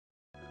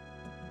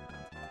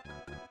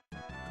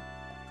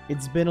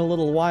It's been a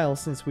little while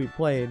since we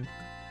played.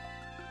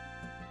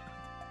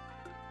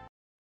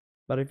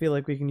 But I feel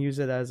like we can use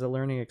it as a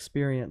learning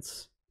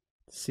experience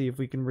to see if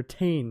we can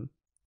retain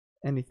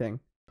anything.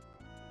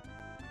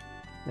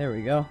 There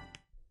we go.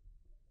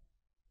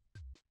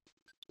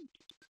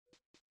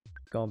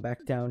 Going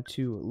back down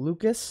to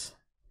Lucas.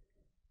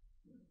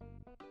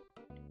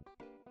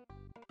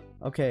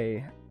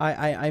 Okay,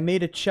 I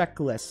made a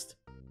checklist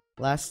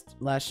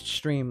last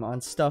stream on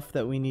stuff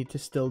that we need to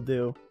still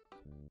do.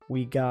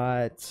 We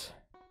got...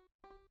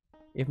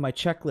 If my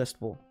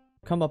checklist will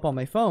come up on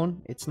my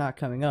phone, it's not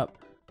coming up.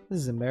 This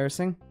is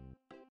embarrassing.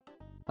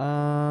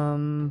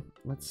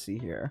 Let's see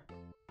here.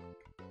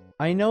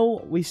 I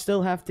know we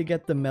still have to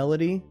get the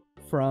melody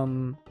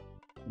from...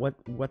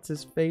 What's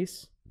his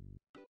face?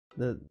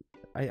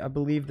 I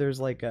believe there's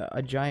like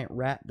a giant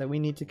rat that we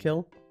need to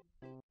kill.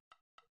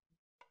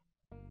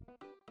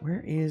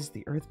 Where is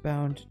the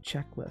Earthbound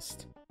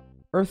checklist?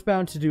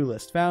 Earthbound to-do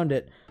list. Found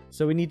it.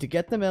 So we need to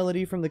get the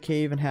melody from the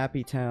cave in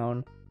Happy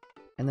Town,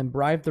 and then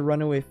bribe the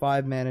Runaway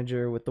 5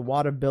 manager with the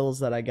water bills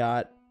that I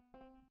got,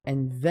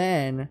 and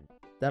then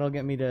that'll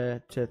get me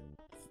to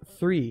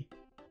Threed,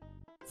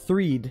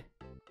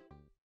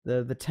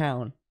 the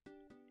town.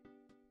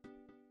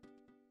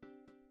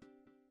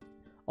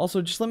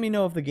 Also, just let me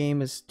know if the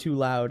game is too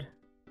loud.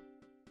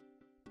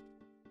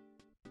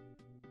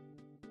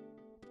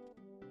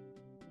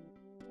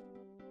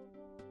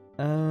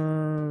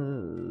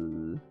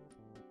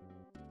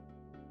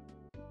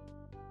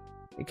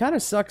 It kind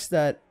of sucks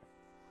that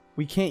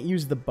we can't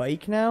use the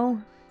bike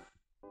now,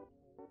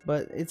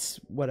 but it's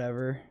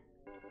whatever.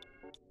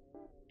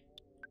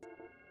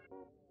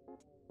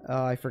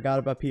 Oh, I forgot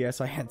about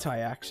PSI Hentai,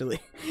 actually.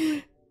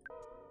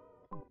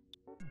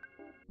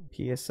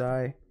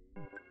 PSI.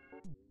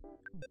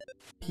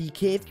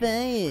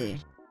 PK5.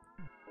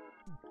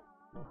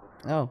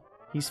 Oh,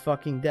 he's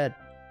fucking dead.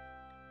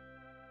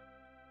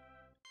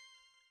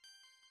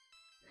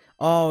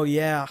 Oh,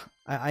 yeah.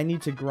 I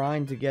need to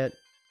grind to get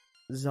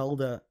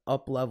Zelda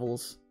up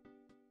levels.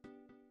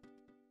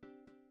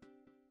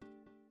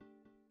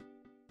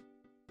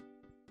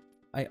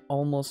 I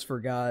almost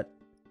forgot.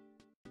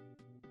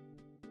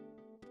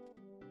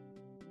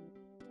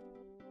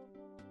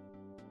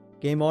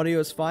 Game audio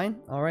is fine?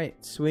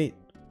 Alright, sweet.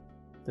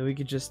 So we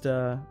could just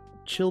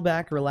chill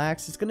back,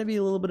 relax. It's gonna be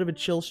a little bit of a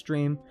chill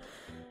stream.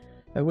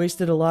 I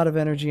wasted a lot of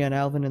energy on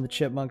Alvin and the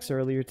Chipmunks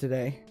earlier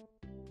today.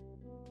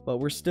 But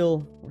we're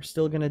still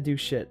gonna do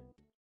shit.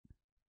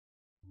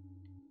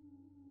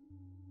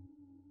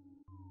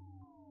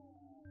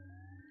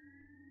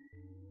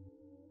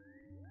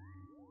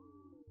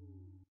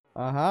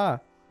 Aha!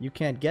 You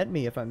can't get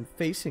me if I'm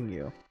facing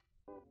you,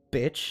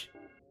 bitch.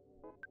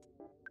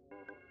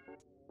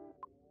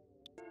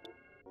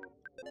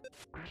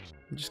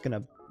 I'm just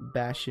gonna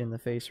bash you in the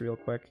face real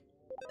quick.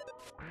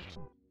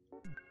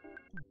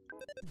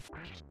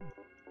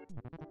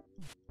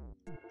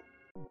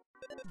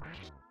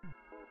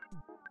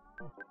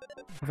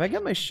 If I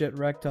get my shit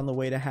wrecked on the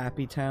way to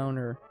Happy Town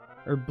or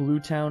Blue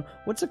Town,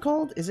 what's it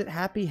called? Is it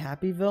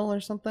Happyville or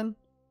something?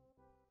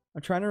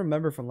 I'm trying to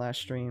remember from last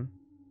stream.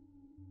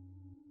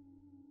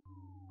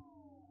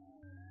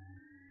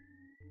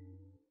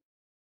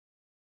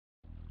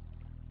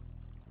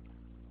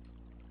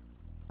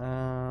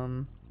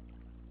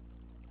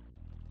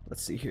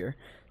 Let's see here.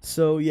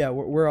 So yeah,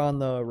 we're on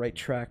the right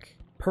track.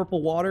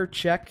 Purple water,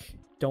 check.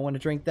 Don't want to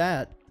drink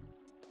that.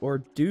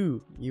 Or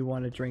do you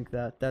want to drink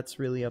that? That's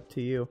really up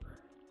to you.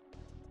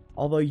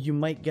 Although you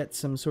might get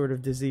some sort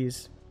of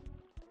disease.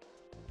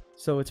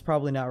 So it's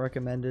probably not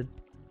recommended.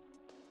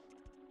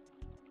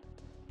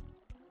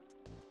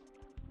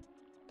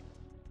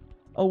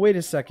 Oh, wait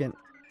a second.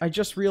 I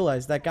just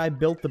realized that guy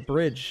built the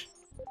bridge.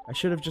 I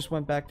should have just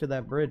went back to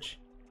that bridge.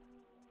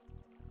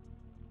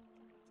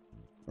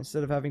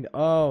 Instead of having to...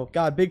 Oh,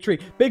 God, big tree.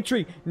 Big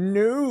tree.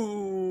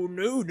 No.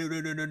 No, no, no,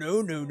 no, no,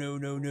 no, no, no,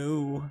 no,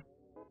 no.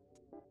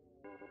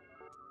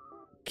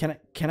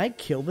 Can I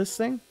kill this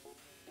thing?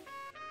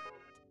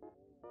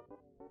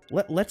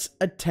 Let's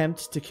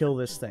attempt to kill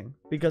this thing.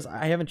 Because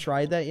I haven't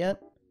tried that yet.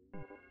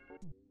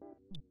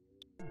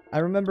 I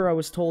remember I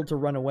was told to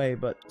run away,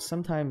 but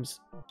sometimes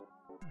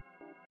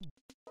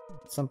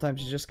you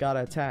just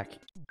gotta attack.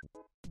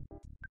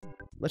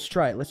 Let's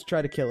try it. Let's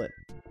try to kill it.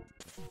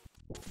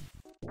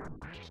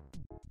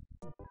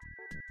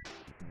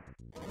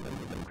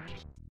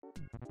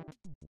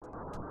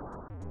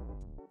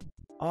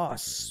 Oh,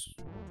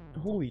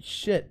 holy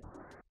shit.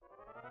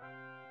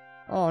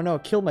 Oh no,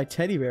 it killed my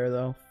teddy bear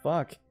though.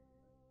 Fuck.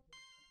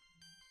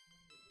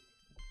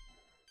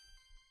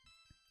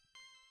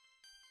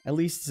 At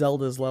least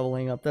Zelda's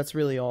leveling up. That's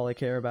really all I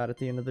care about at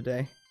the end of the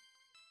day.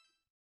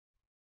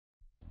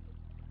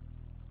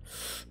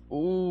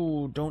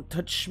 Ooh, don't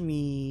touch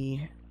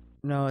me.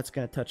 No, it's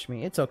gonna touch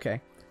me. It's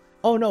okay.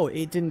 Oh no,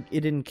 it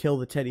didn't kill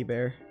the teddy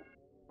bear.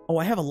 Oh,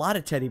 I have a lot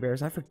of teddy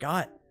bears. I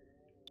forgot.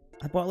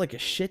 I bought like a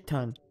shit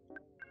ton.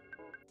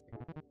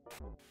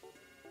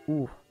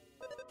 Ooh.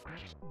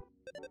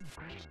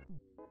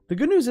 The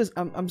good news is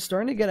I'm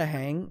starting to get a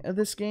hang of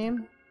this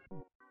game.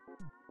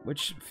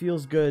 which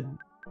feels good.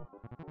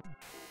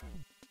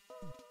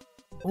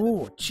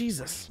 Oh,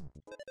 Jesus.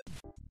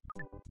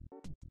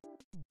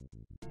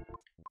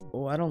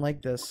 Oh, I don't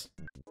like this.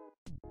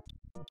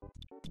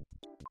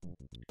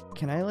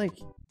 Can I, like...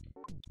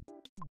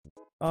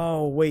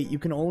 Oh, wait, you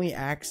can only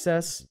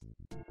access...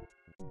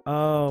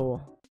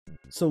 Oh.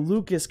 So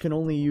Lucas can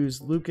only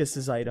use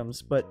Lucas's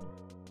items, but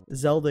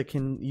Zelda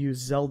can use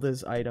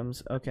Zelda's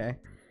items. Okay.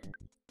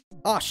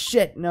 Oh,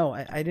 shit! No,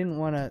 I didn't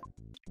want to...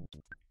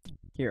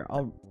 Here,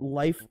 I'll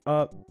life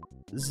up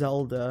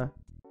Zelda,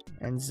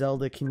 and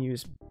Zelda can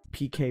use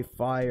PK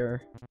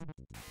Fire.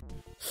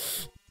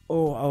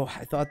 Oh,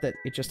 I thought that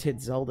it just hit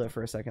Zelda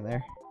for a second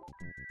there.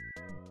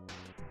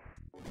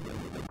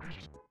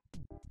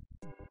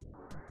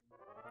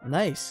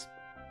 Nice.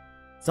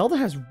 Zelda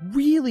has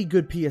really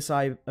good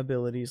PSI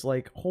abilities,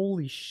 like,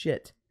 holy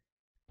shit.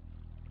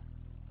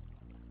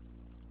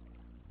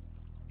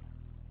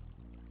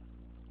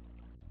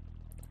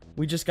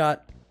 We just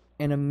got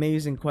an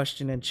amazing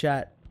question in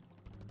chat.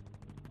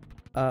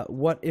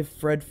 What if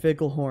Fred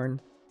Figglehorn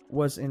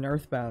was in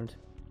Earthbound?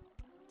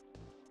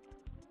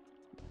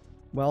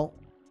 Well,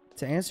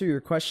 to answer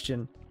your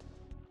question,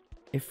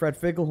 if Fred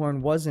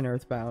Figglehorn was in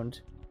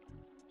Earthbound,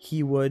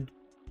 he would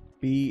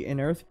be in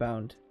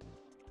Earthbound.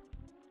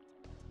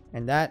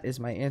 And that is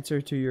my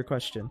answer to your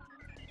question.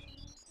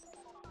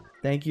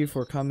 Thank you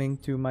for coming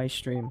to my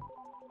stream,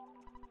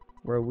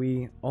 where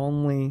we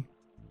only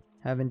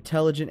have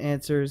intelligent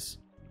answers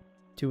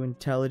to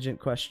intelligent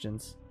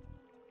questions.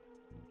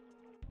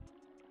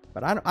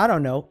 But I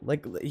don't know.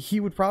 Like, he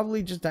would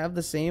probably just have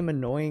the same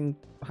annoying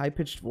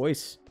high-pitched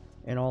voice,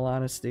 in all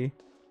honesty.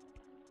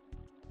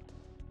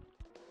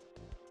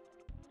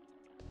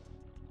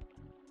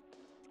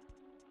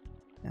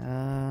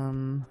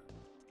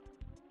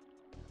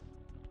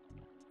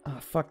 Oh,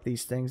 fuck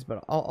these things,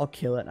 but I'll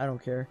kill it. I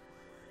don't care.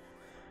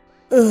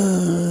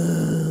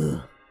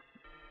 Ugh.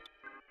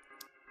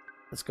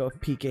 Let's go with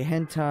PK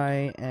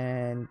Hentai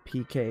and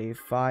PK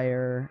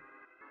Fire.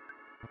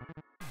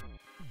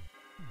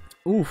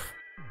 Oof.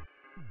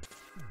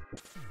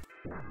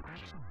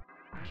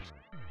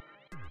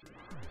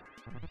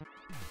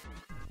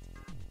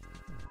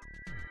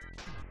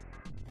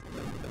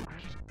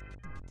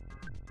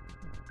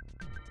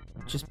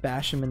 Just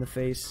bash him in the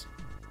face.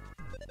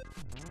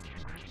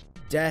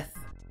 Death.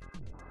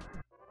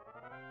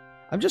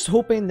 I'm just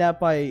hoping that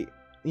by,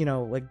 you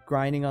know, like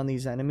grinding on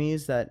these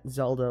enemies, that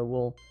Zelda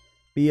will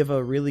be of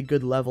a really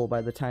good level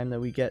by the time that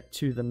we get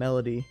to the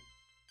melody.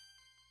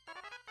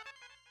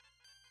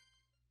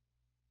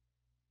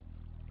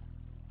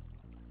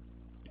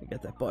 I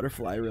get that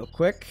butterfly real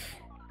quick.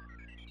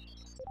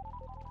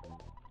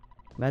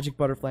 Magic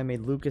butterfly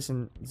made Lucas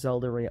and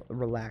Zelda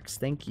relax.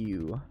 Thank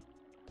you.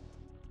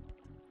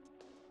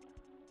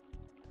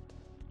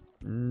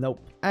 Nope.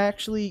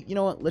 Actually, you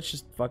know what? Let's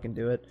just fucking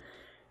do it.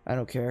 I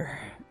don't care.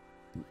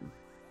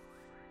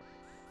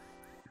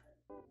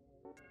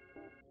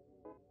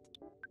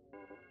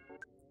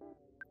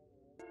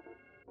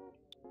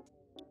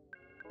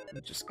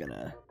 I'm just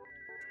gonna...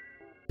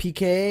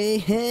 PK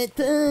hit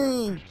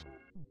time!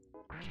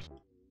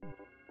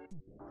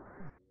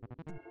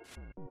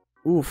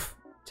 Oof.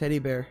 Teddy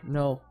bear.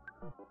 No.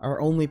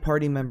 Our only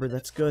party member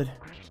that's good.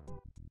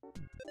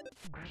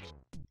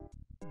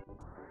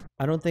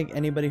 I don't think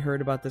anybody heard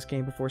about this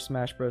game before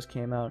Smash Bros.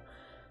 Came out.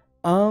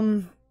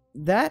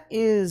 That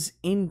is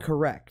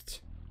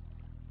incorrect.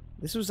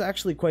 This was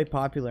actually quite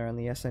popular on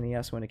the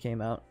SNES when it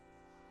came out.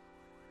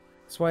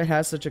 That's why it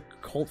has such a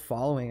cult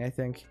following, I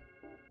think.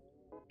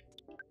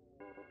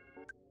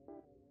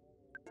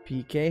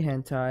 PK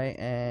Hentai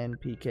and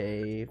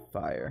PK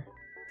Fire.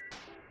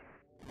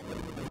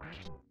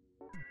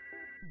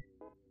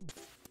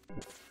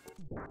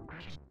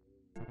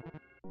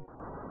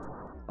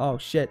 Oh,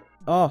 shit.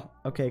 Oh,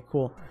 okay,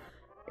 cool.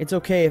 It's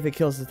okay if it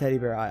kills the teddy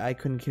bear. I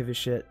couldn't give a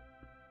shit.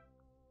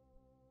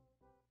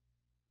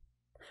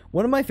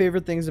 One of my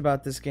favorite things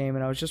about this game,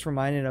 and I was just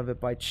reminded of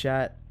it by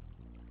chat,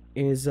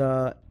 is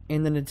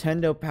in the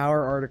Nintendo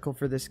Power article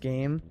for this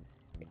game,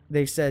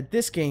 they said,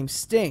 this game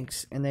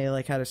stinks, and they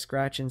like had a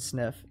scratch and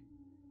sniff.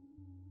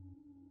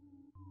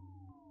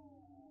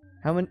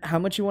 How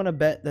much you want to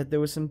bet that there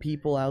was some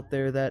people out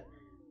there that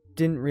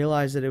didn't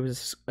realize that it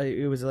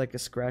was like a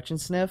scratch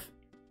and sniff?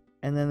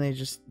 And then they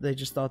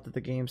just thought that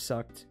the game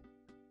sucked.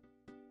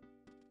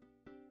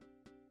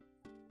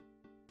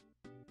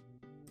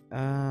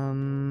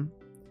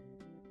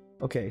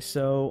 Okay,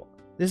 so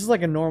this is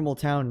like a normal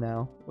town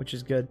now, which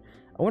is good.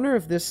 I wonder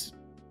if this...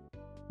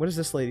 What does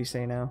this lady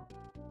say now?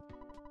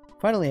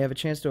 Finally, I have a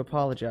chance to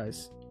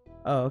apologize.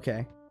 Oh,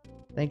 okay.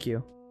 Thank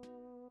you.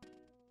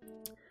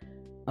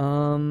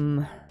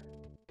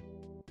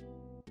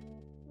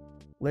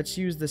 Let's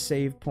use the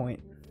save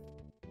point.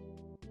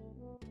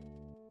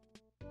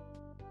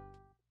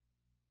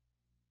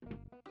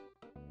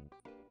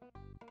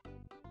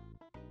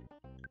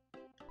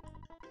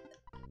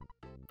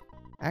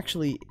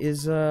 Actually,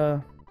 does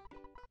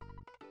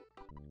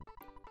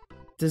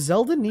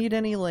Zelda need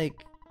any,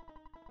 like,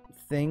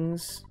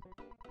 things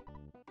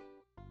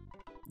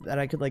that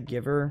I could like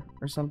give her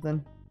or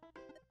something?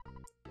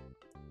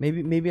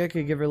 Maybe I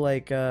could give her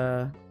like who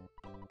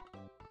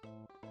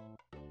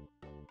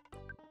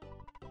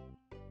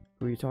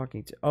are you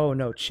talking to? Oh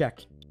no,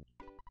 check.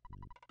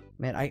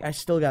 Man, I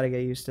still gotta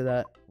get used to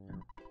that.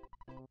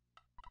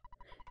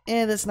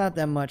 That's not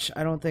that much.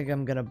 I don't think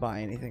I'm gonna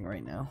buy anything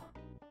right now.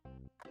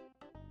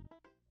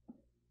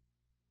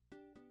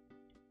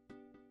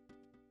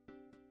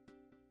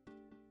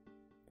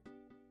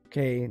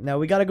 Okay, now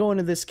we gotta go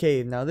into this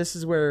cave. Now this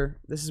is where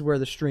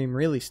the stream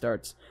really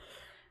starts.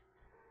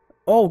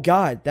 Oh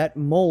god, that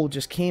mole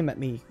just came at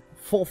me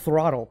full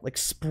throttle, like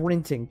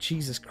sprinting.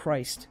 Jesus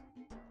Christ.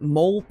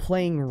 Mole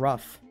playing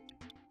rough.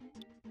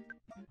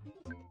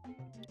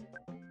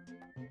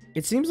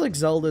 It seems like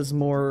Zelda's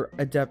more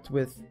adept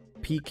with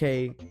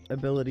PK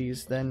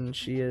abilities than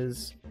she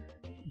is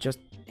just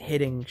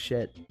hitting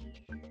shit.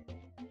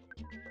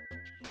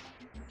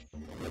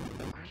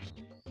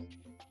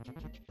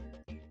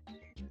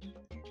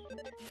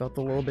 Felt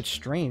a little bit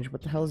strange.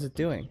 What the hell is it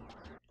doing?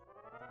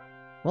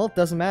 Well, it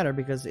doesn't matter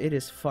because it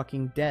is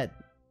fucking dead.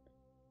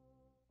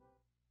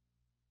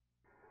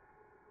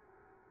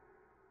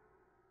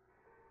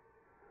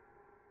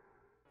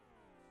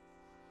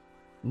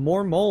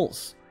 More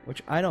moles,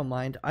 which I don't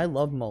mind. I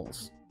love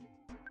moles.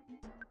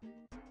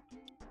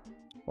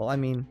 Well, I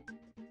mean,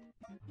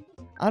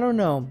 I don't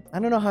know. I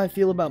don't know how I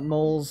feel about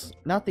moles.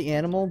 Not the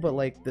animal, but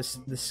like the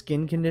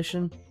skin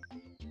condition.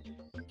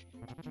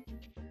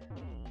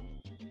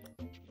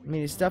 I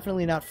mean, it's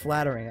definitely not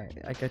flattering.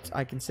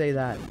 I can say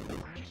that.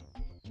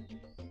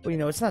 But, you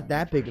know, it's not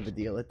that big of a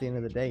deal at the end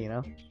of the day, you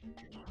know?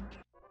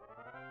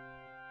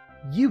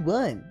 You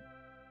won!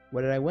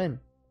 What did I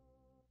win?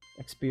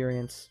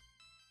 Experience.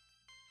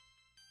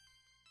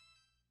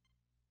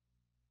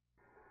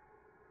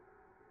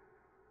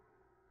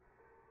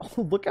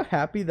 Oh, look how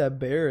happy that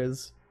bear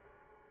is.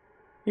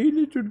 Hey,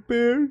 little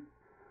bear.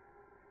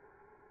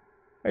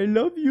 I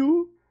love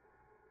you.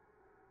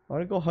 I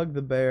want to go hug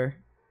the bear.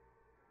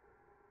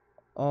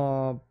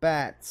 Oh,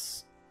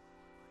 bats.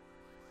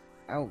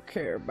 I don't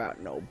care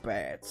about no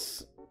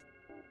bats.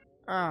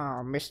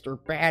 Ah, Mr.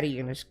 Batty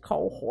and his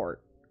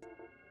cohort.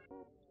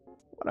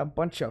 What a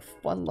bunch of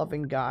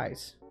fun-loving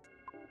guys.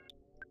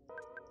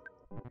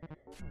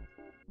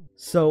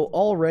 So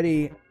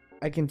already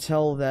I can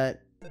tell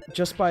that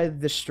just by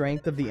the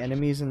strength of the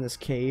enemies in this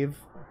cave,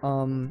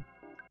 I'm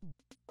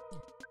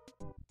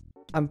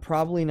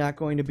probably not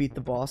going to beat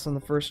the boss on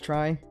the first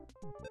try.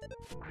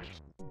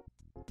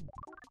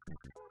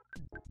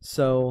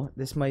 So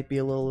this might be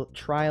a little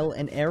trial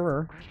and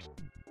error,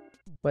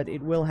 but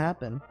it will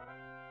happen.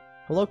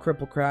 Hello,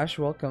 Cripple Crash.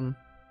 Welcome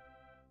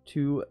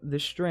to the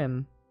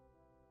stream.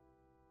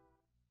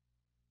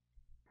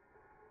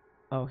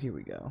 Oh, here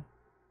we go.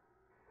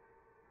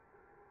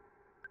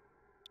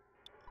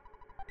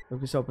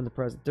 Lucas opened the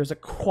present. There's a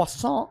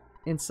croissant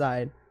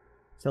inside.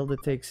 Zelda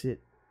takes it.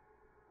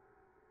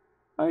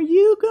 Are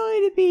you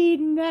going to be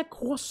eating that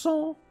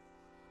croissant?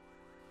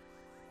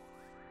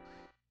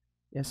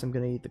 Yes, I'm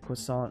gonna eat the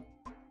croissant.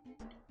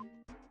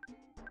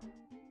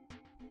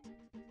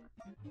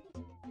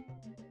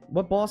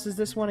 What boss is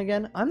this one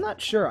again? I'm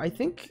not sure. I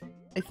think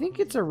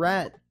it's a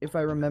rat, if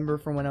I remember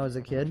from when I was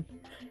a kid.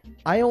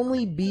 I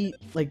only beat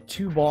like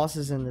 2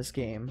 bosses in this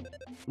game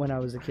when I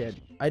was a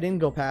kid. I didn't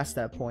go past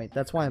that point.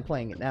 That's why I'm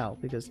playing it now,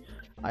 because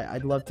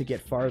I'd love to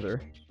get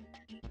farther.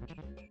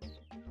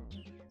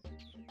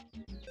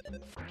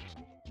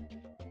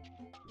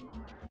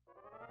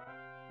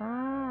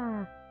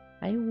 Ah,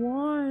 I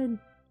won.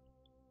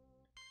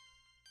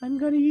 I'm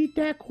gonna eat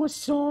that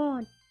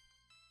croissant.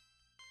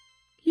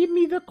 Give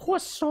me the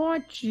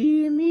croissant,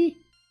 Jimmy.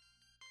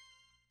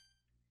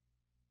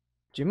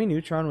 Jimmy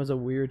Neutron was a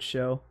weird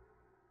show.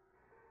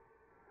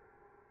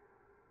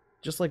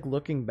 Just like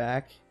looking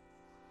back.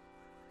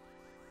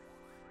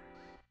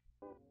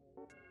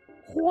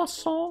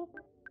 Croissant.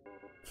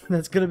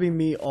 That's gonna be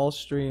me all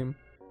stream.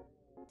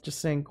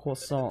 Just saying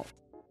croissant.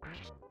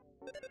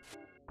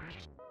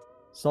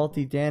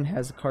 Salty Dan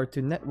has a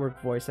Cartoon Network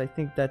voice. I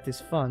think that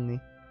is funny.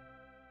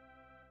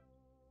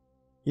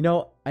 You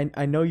know,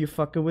 I know you're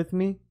fucking with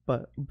me,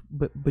 but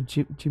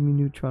Jimmy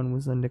Neutron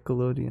was on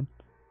Nickelodeon.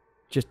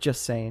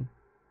 Just saying.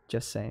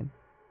 Just saying.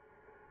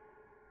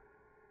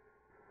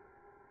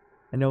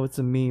 I know it's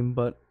a meme,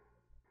 but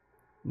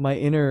my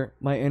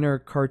inner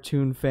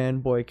cartoon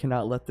fanboy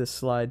cannot let this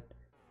slide.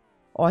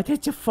 Oh,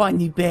 that's a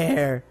funny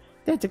bear.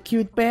 That's a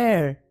cute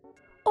bear.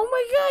 Oh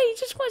my god, he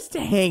just wants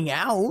to hang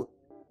out.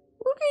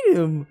 Look at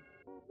him.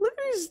 Look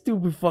at his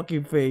stupid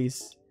fucking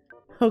face.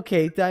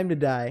 Okay, time to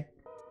die.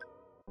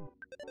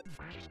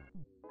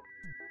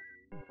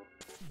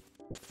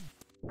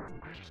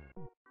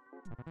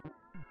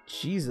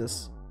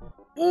 Jesus.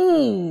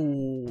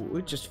 Ooh,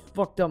 it just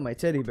fucked up my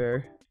teddy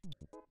bear.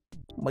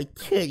 My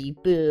teddy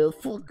bear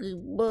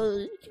fucking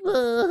much.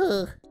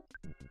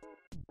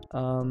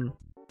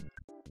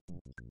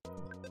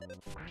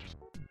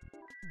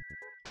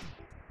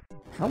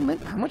 How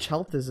much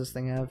health does this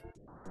thing have?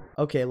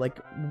 Okay, like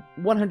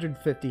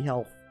 150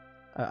 health,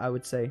 I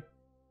would say.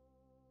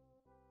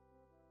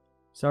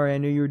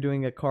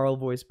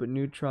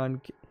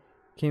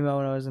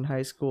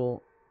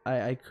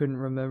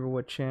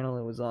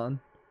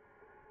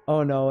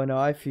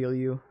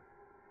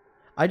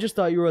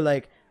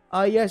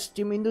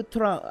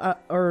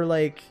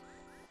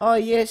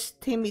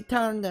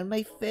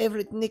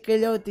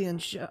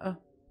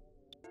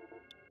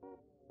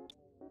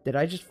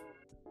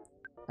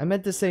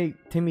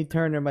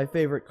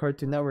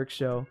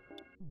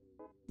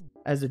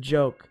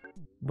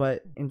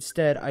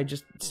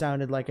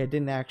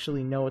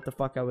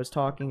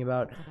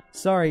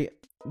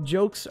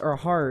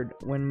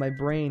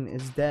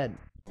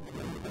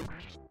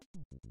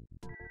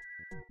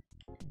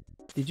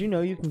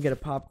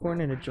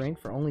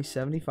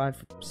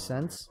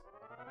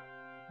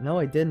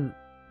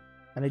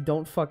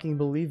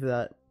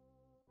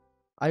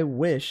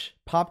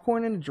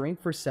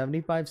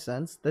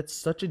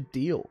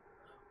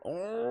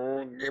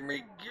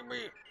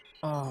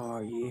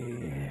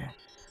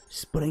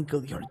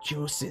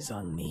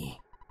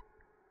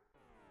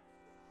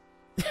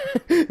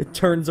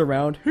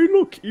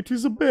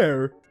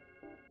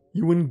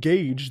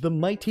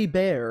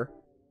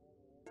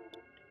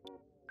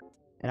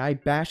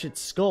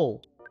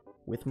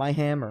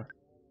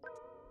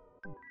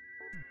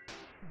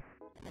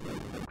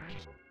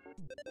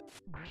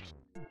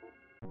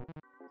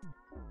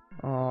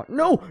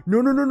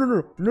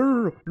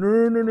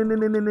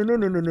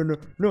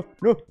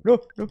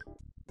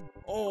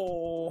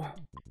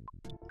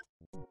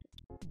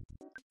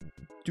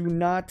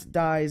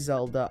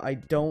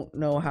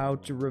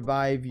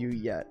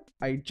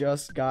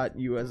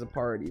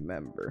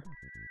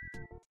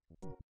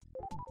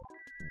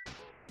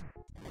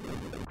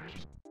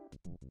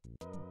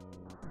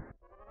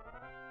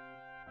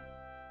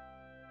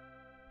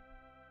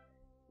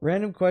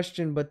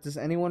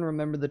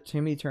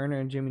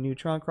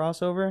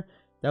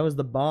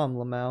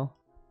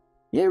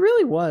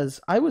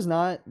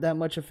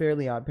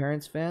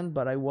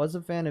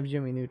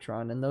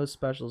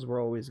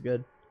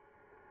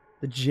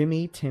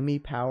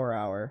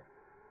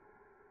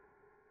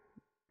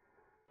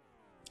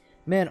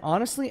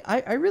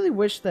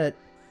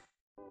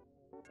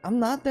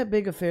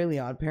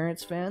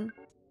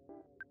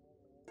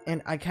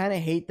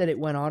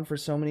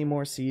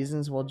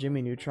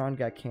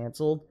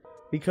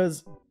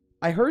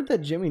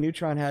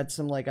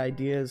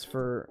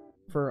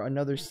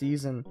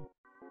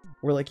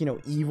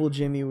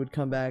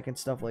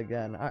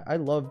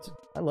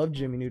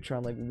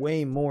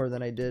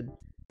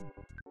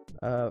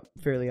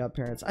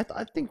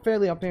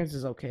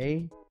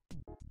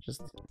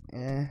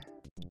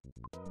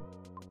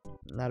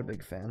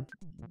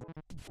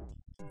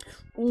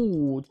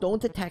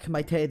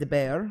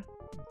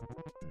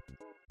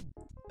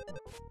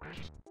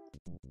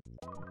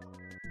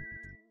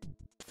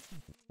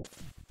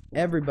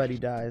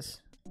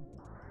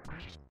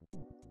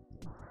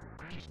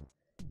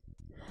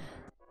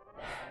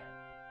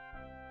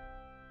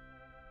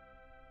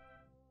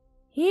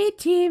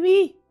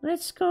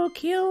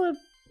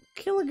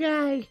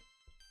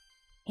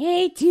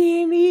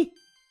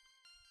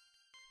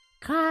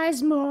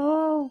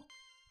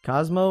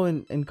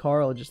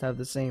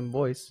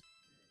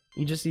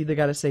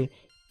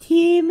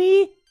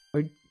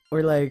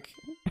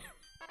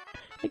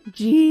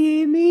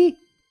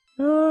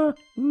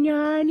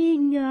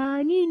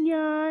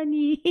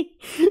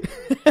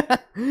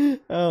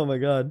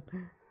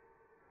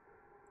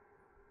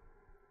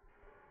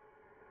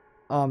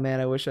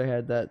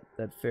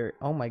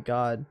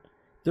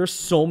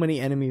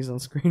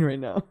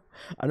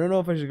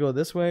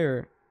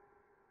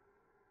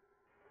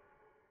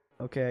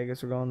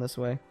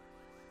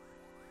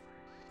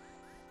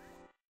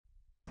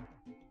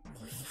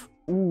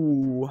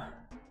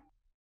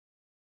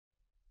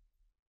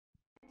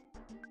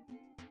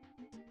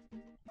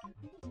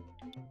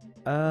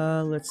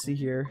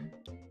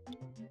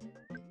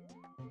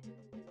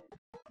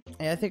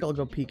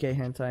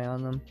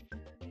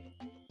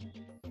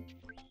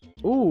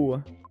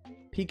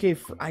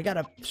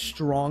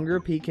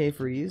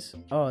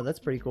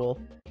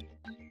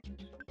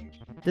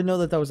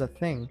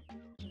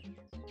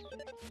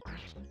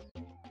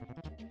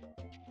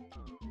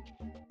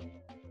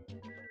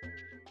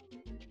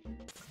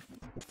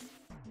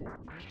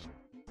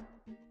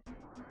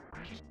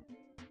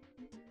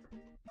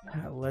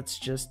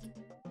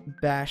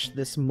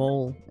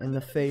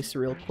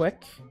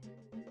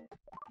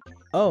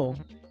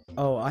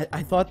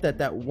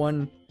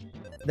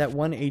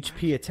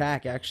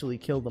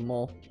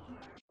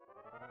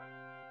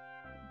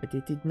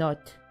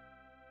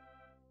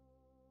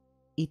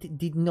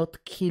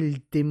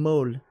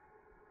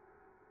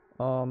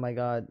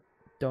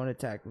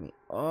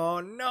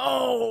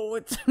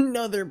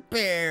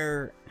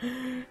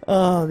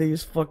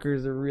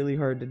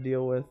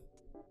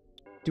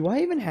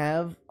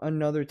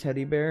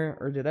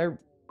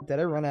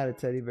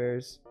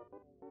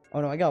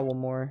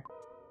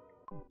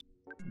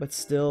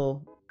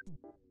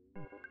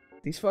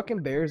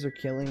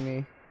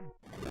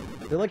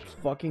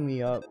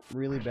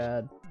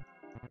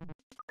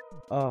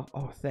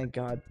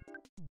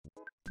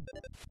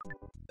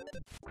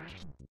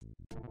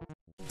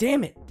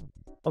 Damn it!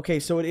 Okay,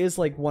 so it is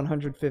like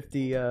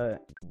 150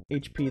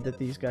 HP that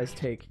these guys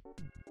take.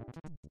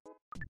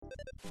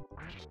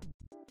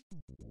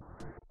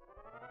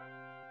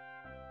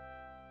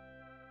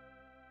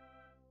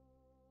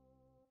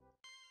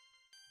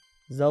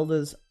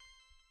 Zelda's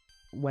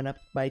went up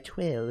by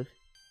 12.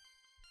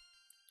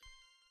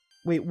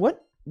 Wait,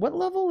 what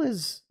level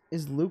is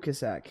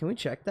Lucas at? Can we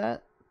check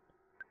that?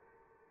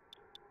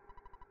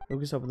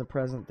 Lucas open the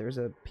present. There's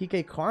a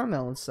PK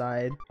Caramel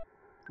inside.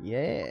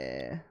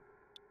 Yeah.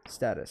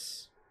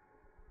 Status.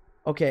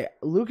 Okay,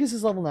 Lucas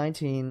is level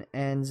 19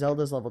 and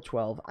Zelda's level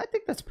 12. I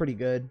think that's pretty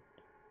good.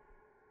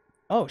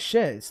 Oh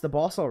shit, it's the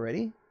boss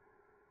already?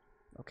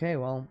 Okay,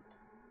 well,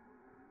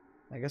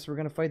 I guess we're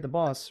gonna fight the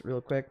boss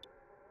real quick.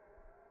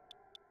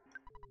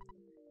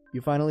 You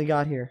finally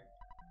got here.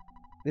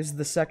 This is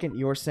the second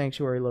Your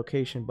Sanctuary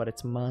location, but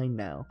it's mine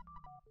now.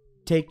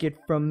 Take it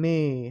from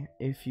me,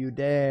 if you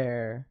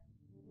dare.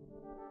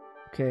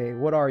 Okay,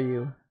 what are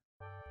you?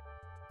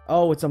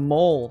 Oh, it's a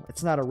mole.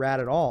 It's not a rat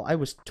at all. I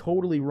was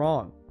totally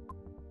wrong.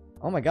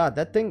 Oh my god,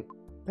 that thing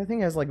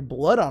has like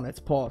blood on its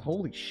paw.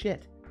 Holy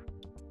shit.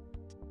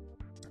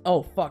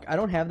 Oh fuck, I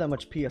don't have that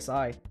much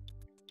PSI.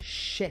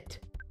 Shit.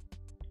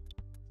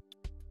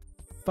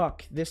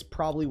 Fuck, this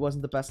probably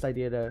wasn't the best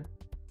idea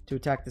to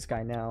attack this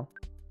guy now.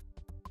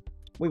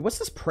 Wait, what's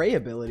this prey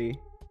ability?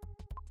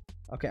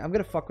 Okay, I'm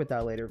gonna fuck with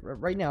that later.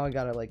 Right now, I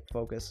gotta, like,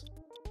 focus.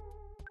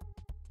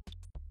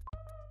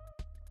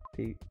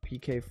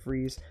 PK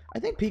Freeze. I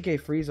think PK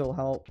Freeze will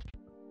help.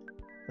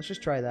 Let's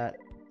just try that.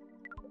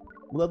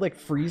 Will it, like,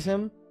 freeze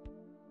him?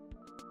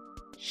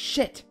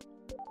 Shit!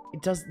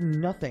 It does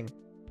nothing.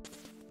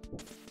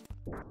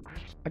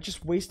 I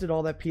just wasted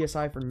all that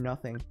PSI for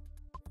nothing.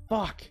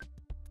 Fuck!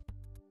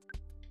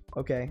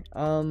 Okay,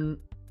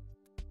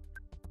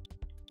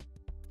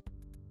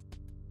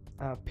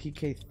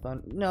 PK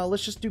Thunder. No,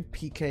 let's just do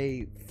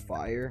PK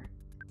Fire.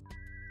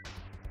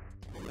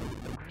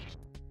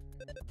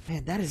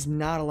 Man, that is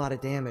not a lot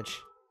of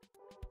damage.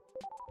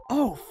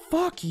 Oh,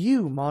 fuck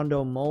you,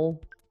 Mondo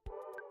Mole.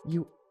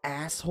 You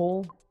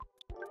asshole.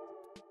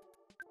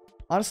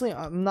 Honestly,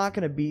 I'm not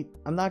gonna beat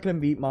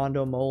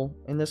Mondo Mole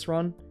in this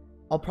run.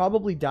 I'll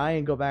probably die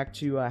and go back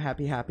to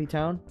Happy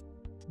Town.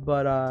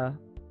 But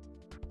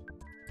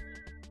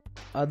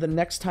the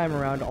next time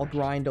around, I'll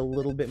grind a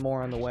little bit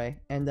more on the way,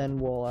 and then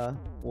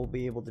we'll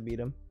be able to beat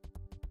him.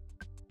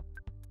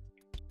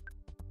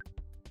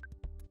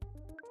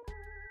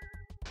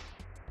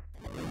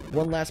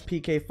 One last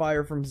PK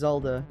Fire from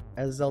Zelda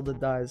as Zelda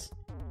dies.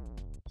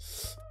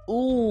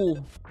 Ooh.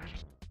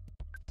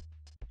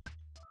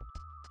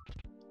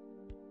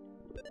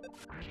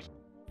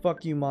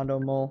 Fuck you, Mondo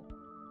Mole.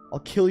 I'll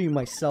kill you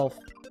myself.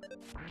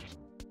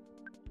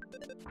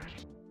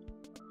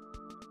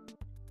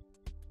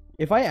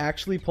 If I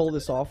actually pull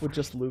this off with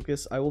just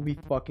Lucas, I will be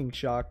fucking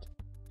shocked.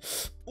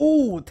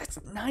 Ooh,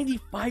 that's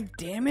 95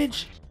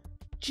 damage?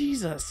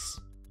 Jesus.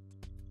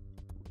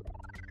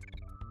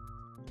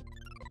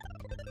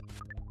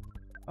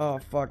 Oh,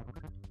 fuck.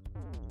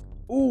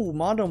 Ooh,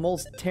 Mondo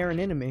Mole's tearing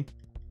into me.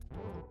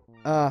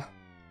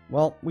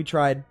 Well, we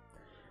tried.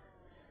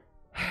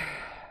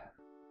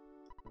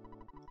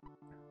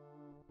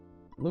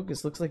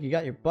 Lucas, looks like you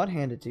got your butt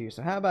handed to you,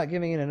 so how about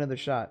giving it another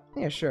shot?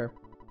 Yeah, sure.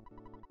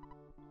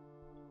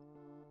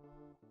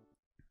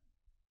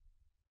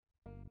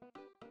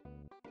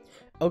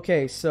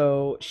 Okay,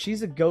 so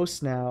she's a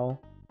ghost now.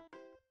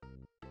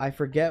 I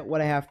forget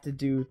what I have to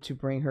do to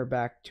bring her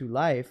back to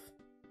life,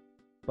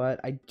 but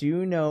I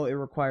do know it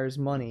requires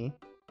money.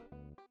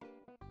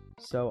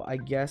 So I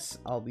guess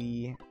I'll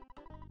be...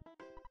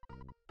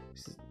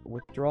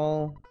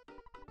 Withdrawal.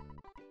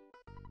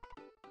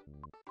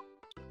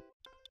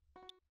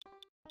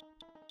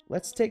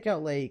 Let's take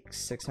out like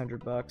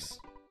 600 bucks.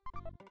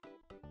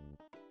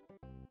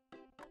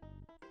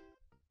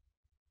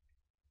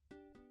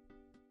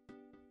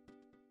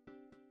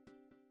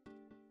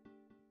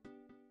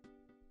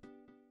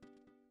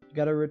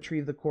 Gotta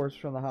retrieve the corpse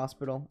from the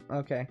hospital.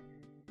 Okay.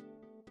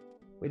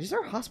 Wait, is there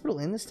a hospital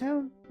in this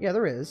town? Yeah,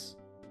 there is.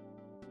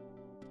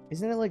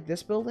 Isn't it like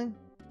this building?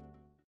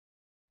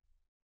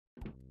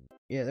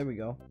 Yeah, there we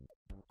go.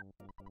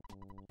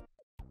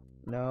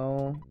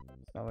 No,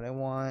 that's not what I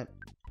want.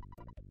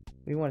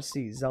 We want to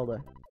see Zelda.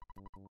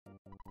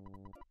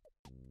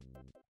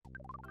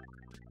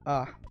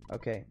 Ah,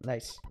 okay,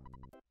 nice.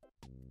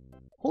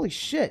 Holy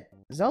shit,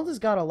 Zelda's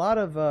got a lot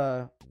of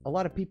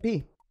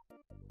PP.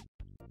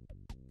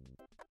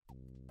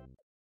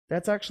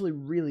 That's actually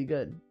really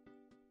good.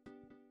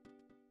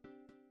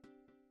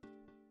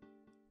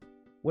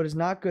 What is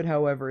not good,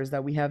 however, is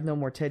that we have no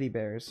more teddy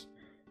bears.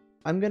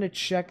 I'm gonna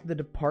check the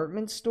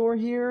department store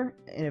here,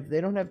 and if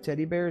they don't have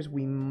teddy bears,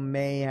 we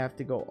may have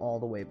to go all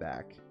the way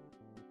back.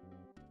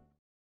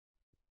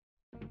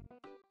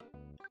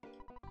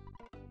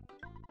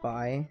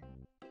 Buy.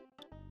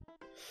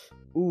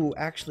 Ooh,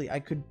 actually, I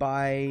could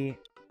buy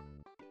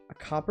a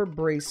copper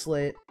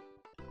bracelet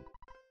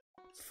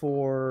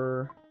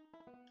for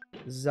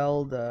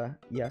Zelda.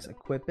 Yes,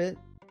 equip it.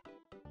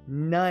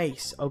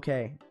 Nice.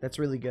 Okay, that's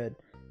really good.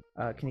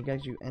 Can you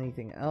guys do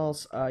anything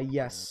else?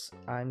 Yes.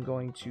 I'm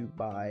going to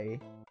buy...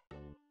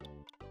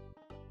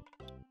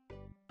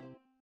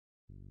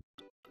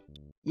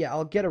 Yeah,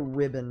 I'll get a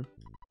ribbon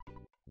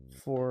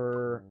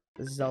for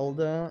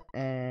Zelda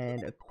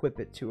and equip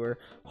it to her.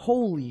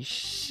 Holy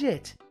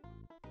shit!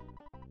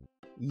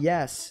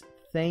 Yes,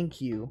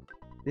 thank you.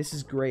 This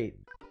is great.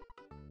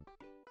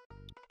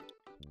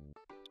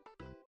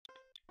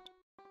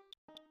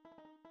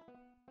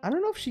 I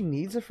don't know if she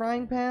needs a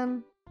frying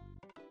pan.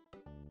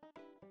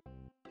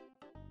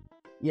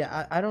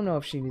 Yeah, I don't know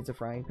if she needs a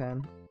frying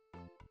pan.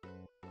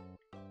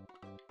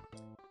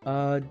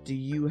 Do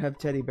you have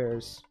teddy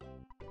bears?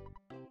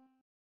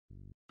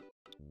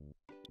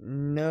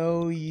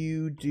 No,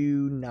 you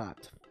do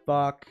not.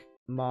 Fuck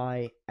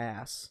my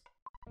ass.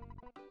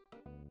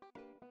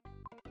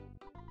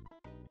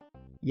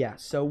 Yeah,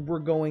 so we're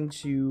going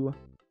to,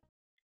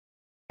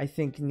 I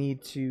think,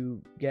 need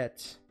to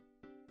get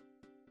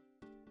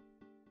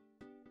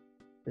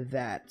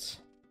that.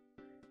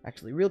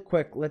 Actually, real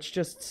quick, let's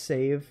just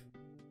save.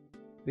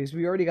 Because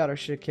we already got our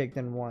shit kicked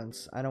in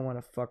once. I don't want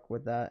to fuck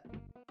with that.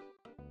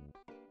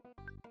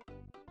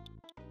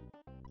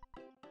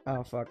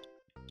 Oh, fuck.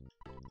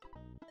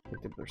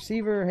 Picked up the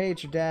receiver. Hey,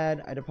 it's your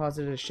dad. I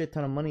deposited a shit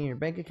ton of money in your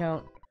bank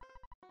account.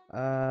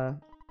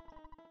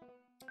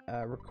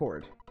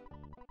 Record.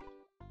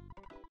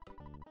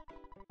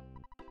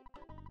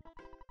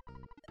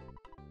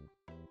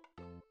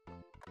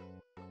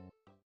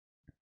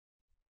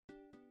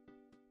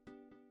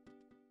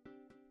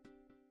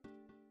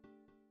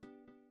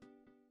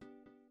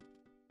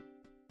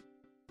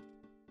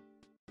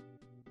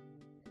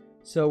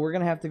 So we're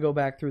gonna have to go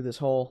back through this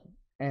hole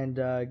and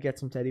get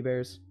some teddy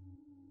bears.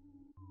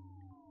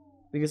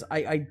 Because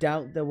I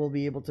doubt that we'll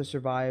be able to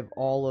survive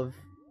all of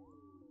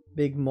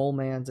Big Mole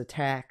Man's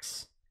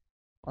attacks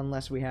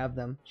unless we have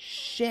them.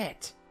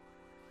 Shit!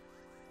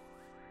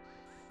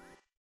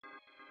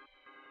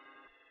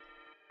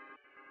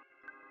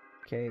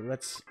 Okay,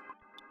 let's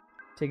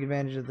take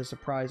advantage of the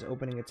surprise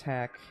opening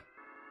attack.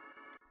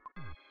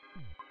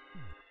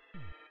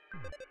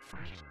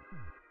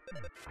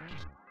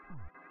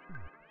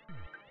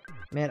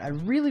 Man, I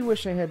really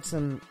wish I had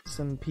some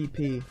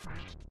PP.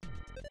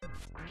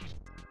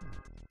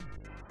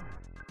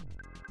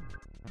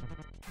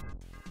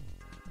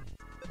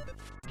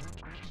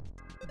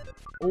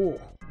 Oh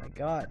my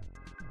god.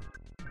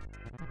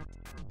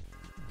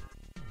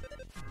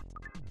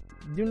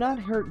 Do not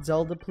hurt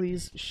Zelda,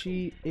 please.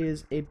 She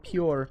is a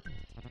pure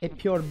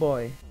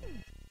boy.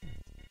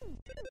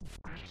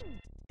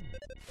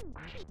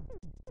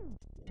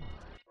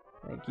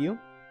 Thank you.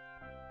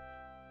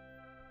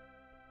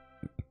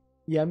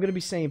 Yeah, I'm gonna be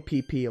saying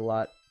PP a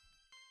lot.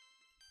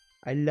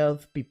 I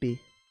love PP.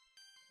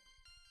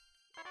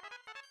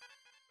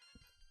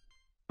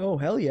 Oh,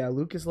 hell yeah,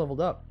 Lucas leveled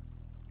up.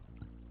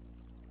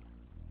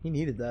 He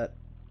needed that.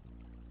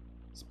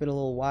 It's been a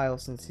little while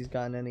since he's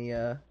gotten any,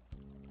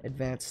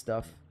 advanced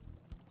stuff.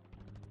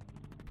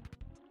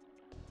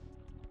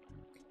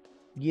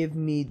 Give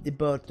me the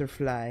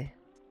butterfly.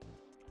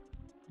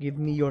 Give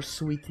me your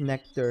sweet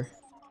nectar.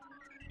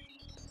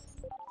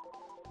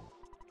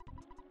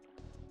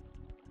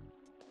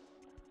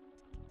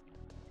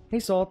 Hey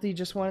Salty,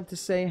 just wanted to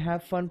say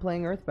have fun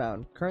playing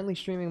Earthbound. Currently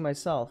streaming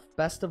myself.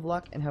 Best of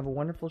luck and have a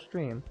wonderful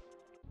stream.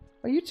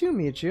 Oh, you too,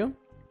 Michu.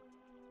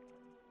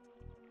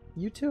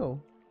 You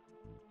too.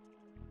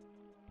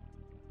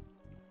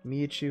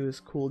 Michu is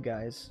cool,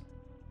 guys.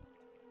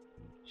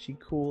 She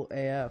cool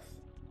AF.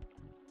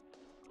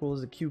 Cool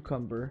as a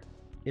cucumber.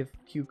 If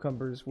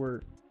cucumbers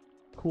were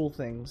cool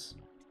things.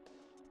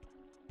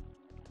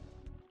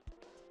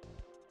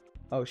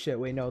 Oh shit,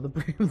 wait, no, the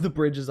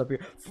bridge is up here.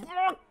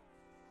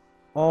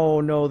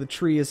 Oh no, the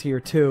tree is here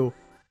too.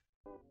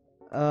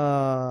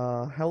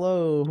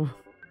 Hello.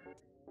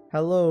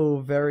 Hello,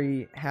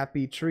 very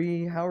happy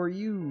tree. How are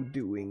you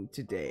doing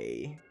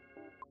today?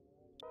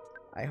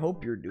 I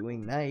hope you're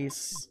doing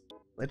nice.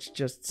 Let's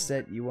just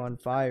set you on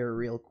fire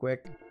real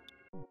quick.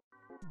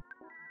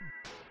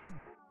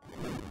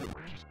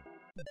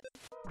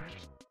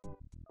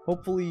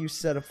 Hopefully you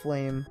set a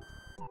flame.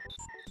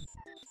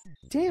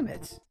 Damn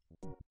it!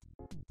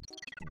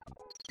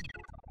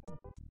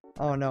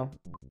 Oh no.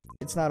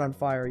 It's not on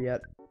fire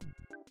yet.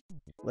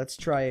 Let's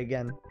try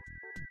again.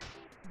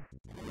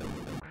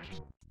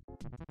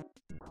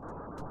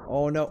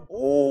 Oh no.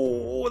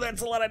 Oh,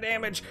 that's a lot of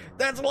damage.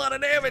 That's a lot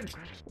of damage.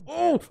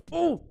 Oh,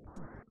 oh.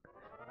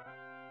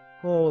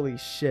 Holy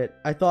shit.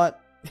 I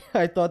thought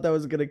that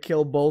was going to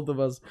kill both of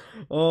us.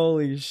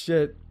 Holy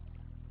shit.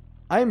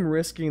 I'm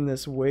risking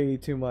this way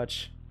too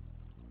much.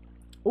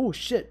 Oh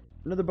shit.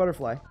 Another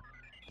butterfly.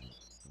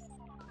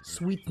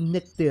 Sweet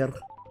nectar.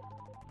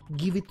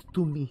 Give it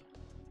to me.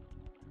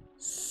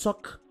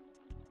 Suck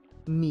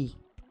me.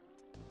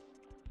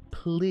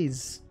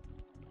 Please.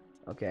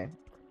 Okay.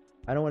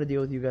 I don't want to deal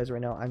with you guys right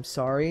now. I'm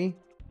sorry.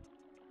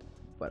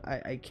 But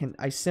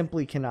I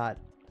simply cannot.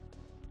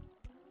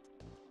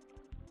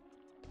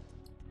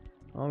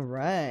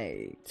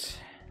 Alright.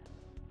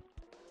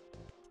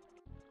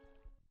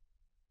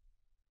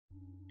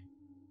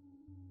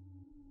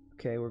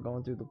 Okay, we're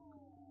going through the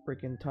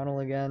freaking tunnel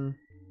again.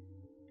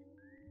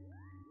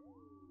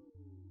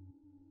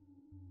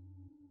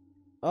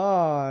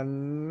 Oh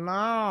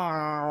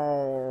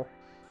no!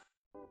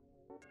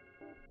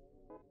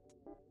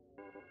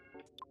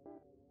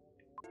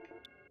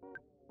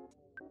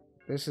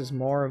 This is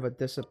more of a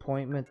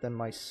disappointment than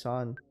my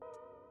son.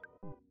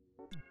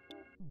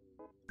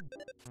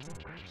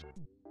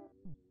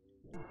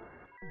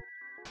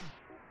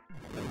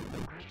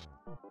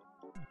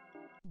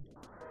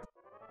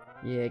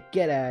 Yeah,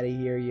 get out of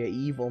here, you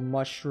evil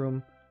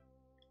mushroom.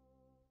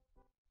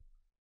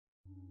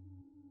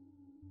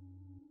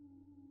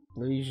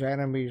 These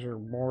enemies are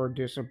more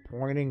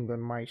disappointing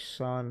than my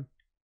son.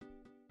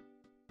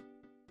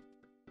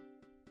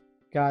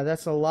 God,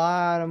 that's a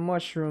lot of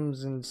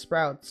mushrooms and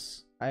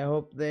sprouts. I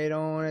hope they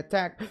don't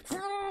attack.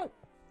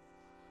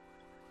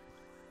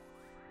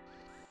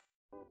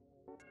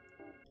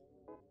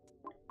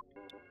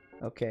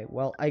 Okay,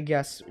 well, I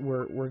guess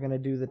we're gonna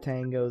do the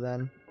tango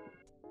then.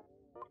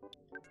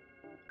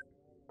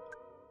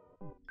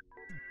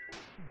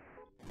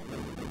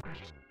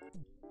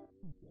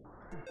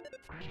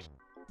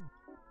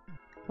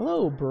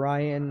 Hello,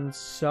 Brian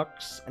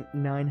Sucks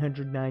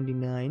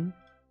 999.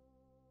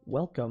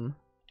 Welcome.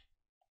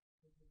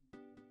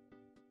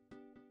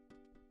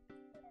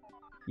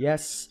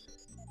 Yes.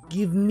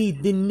 Give me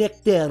the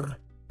nectar,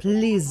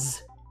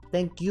 please.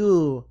 Thank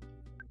you.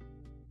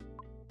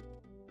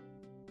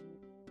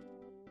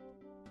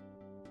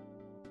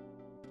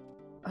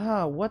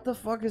 Ah, what the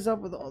fuck is up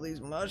with all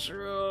these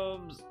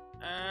mushrooms?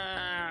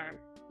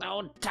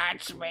 Don't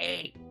touch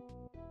me.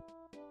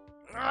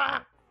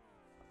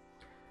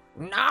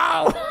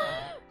 No!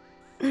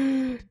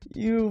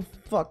 You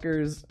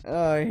fuckers.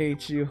 Oh, I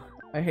hate you.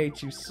 I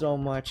hate you so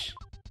much.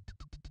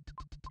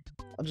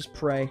 I'll just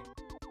pray.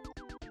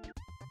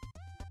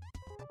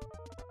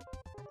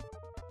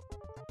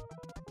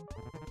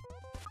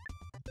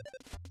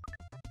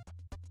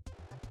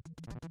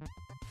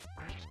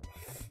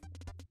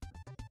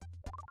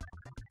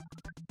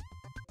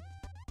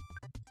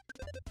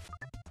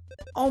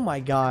 Oh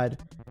my god.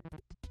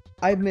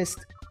 I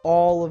missed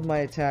all of my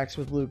attacks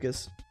with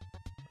Lucas.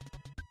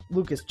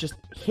 Lucas, just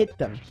hit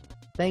them.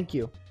 Thank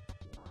you.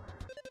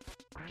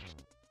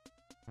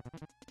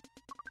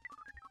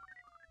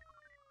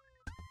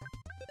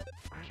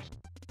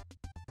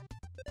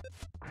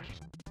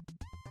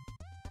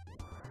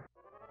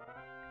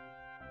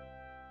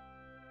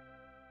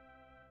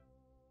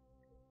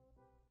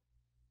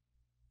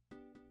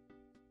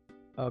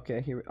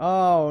 Okay, here we...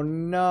 Oh,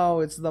 no,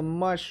 it's the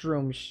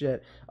mushroom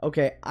shit.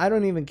 Okay, I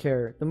don't even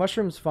care. The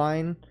mushroom's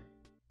fine.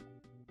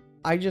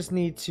 I just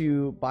need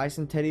to buy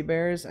some teddy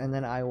bears, and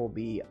then I will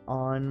be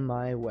on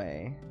my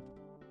way.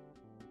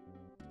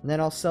 And then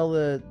I'll sell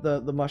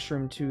the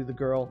mushroom to the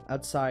girl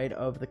outside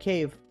of the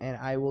cave, and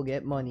I will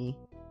get money.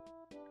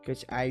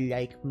 Because I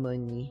like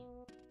money.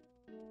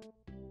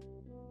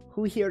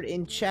 Who here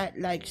in chat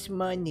likes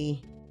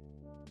money?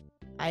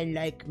 I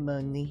like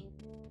money.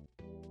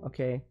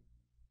 Okay.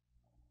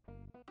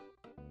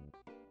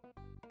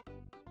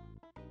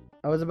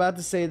 I was about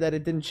to say that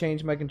it didn't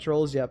change my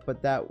controls yet,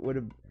 but that would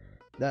have...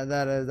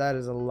 That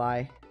is a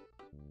lie.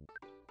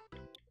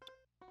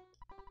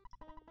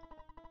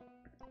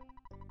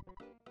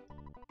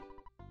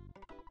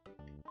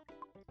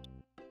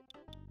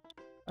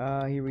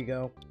 Here we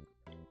go.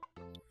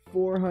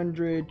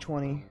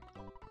 420.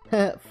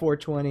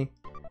 420.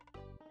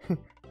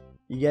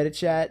 You get it,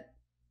 chat?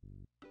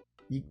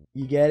 You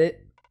get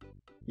it?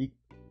 You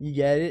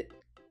get it?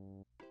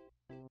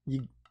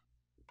 You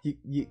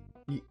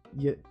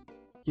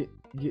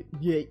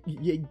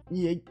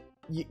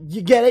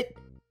get it?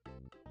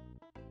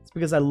 It's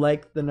because I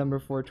like the number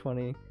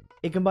 420.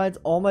 It combines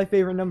all my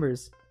favorite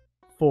numbers.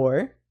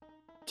 4,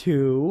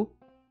 2,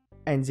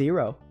 and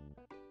 0.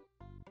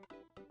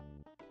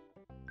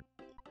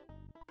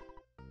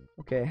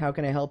 Okay, how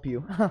can I help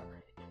you?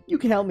 You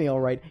can help me,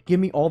 alright. Give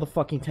me all the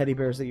fucking teddy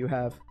bears that you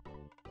have.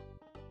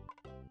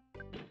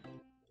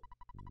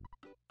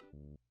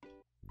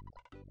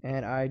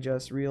 And I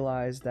just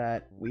realized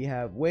that we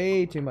have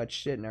way too much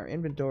shit in our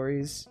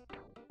inventories.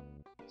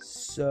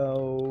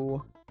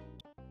 So...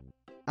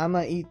 I'm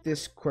gonna eat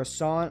this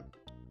croissant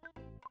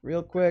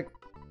real quick.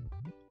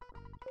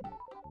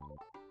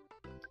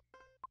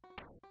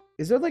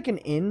 Is there like an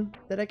inn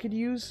that I could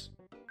use?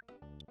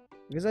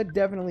 Because I'd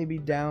definitely be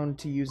down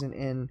to use an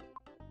inn.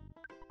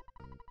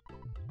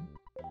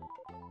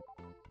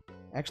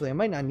 Actually, I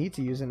might not need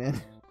to use an inn.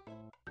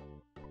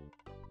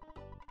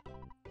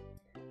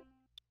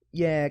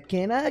 Yeah,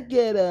 can I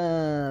get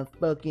a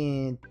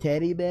fucking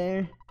teddy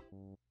bear?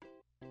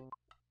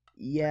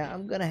 Yeah,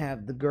 I'm gonna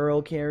have the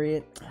girl carry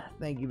it.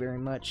 Thank you very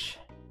much.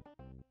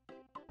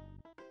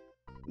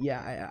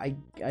 Yeah,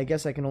 I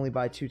guess I can only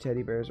buy 2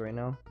 teddy bears right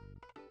now.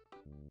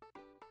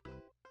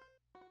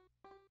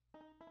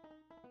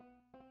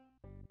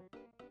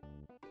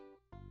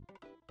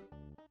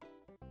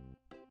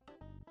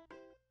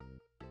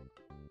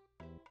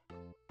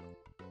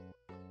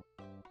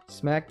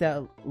 Smack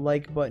that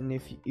like button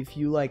if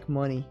you like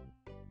money.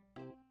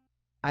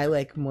 I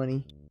like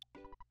money.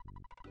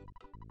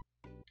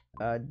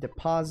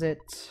 Deposit.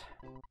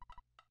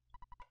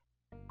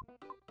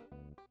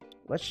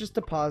 Let's just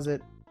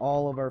deposit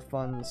all of our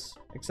funds,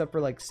 except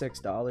for like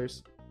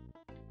 $6.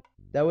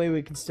 That way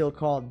we can still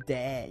call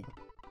Dad.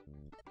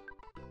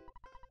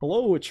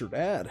 Hello, it's your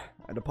dad.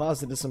 I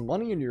deposited some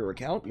money in your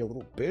account, you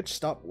little bitch.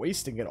 Stop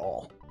wasting it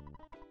all.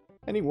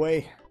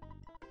 Anyway,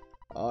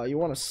 you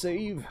want to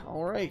save?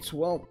 Alright,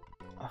 well,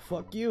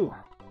 fuck you.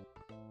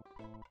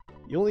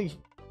 You only...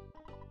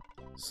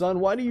 Son,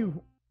 why do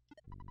you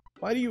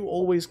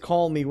always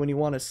call me when you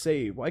want to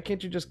save? Why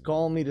can't you just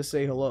call me to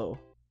say hello?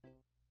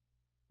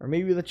 Or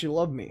maybe that you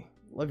love me.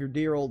 Love your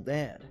dear old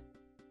dad.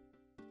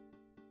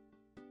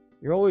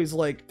 You're always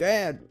like,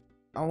 Dad,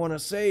 I want to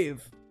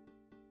save.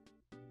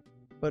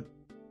 But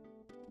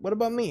what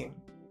about me?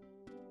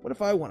 What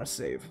if I want to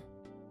save?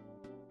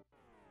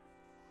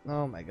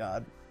 Oh my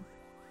god.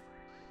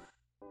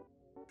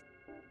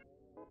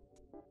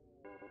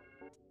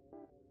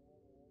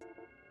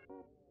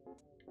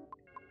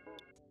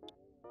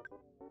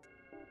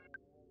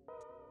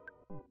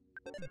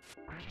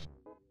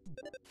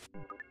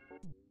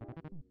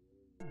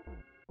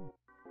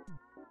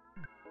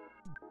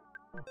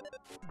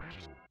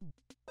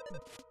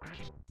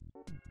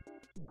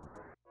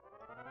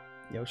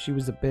 Yo, she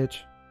was a bitch.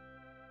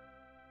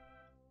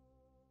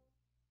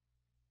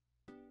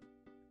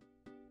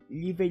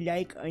 Leave a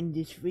like on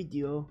this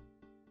video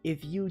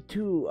if you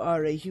too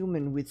are a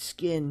human with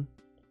skin.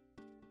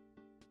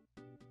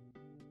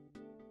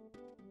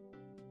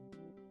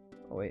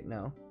 Oh wait,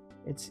 no.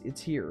 It's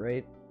here,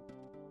 right?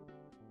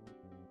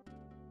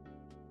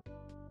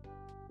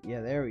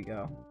 Yeah, there we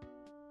go.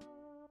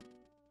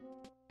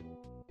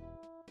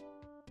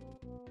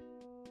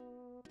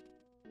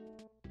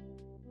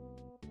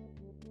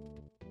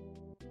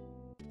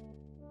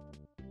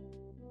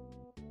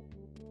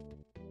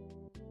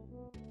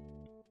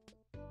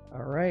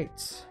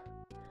 Alright.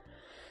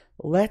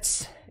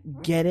 Let's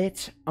get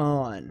it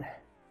on.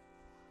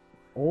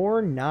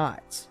 Or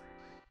not.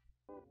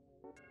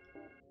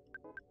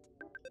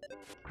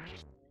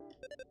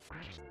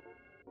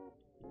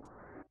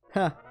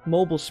 Ha,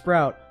 mobile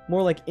sprout.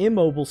 More like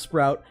immobile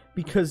sprout,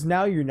 because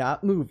now you're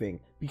not moving,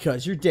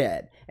 because you're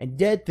dead, and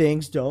dead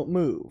things don't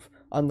move,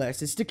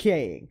 unless it's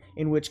decaying,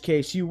 in which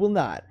case you will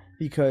not,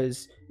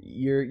 because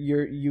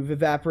you've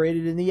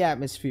evaporated in the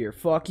atmosphere.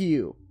 Fuck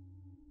you.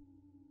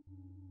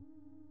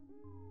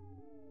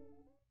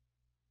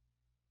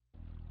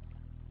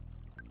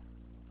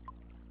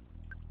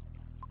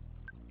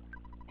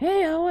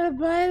 Hey, I want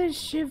to buy this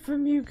shit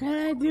from you. Can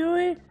I do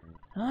it?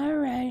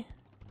 Alright.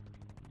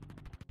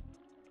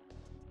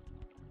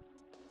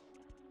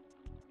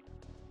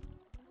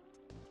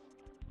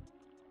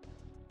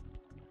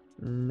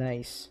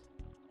 Nice.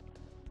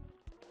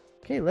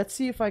 Okay, let's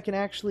see if I can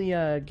actually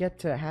get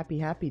to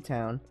Happy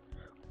Town.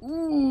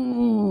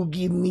 Ooh,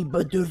 give me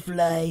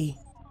butterfly.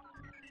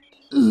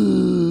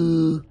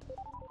 Ooh,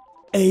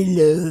 I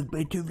love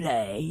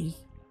butterflies.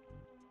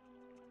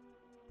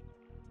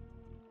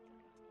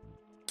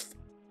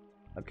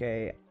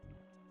 Okay,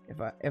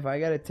 if I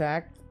get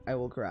attacked, I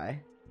will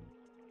cry.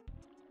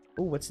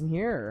 Ooh, what's in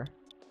here?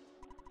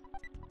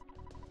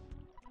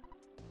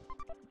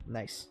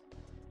 Nice.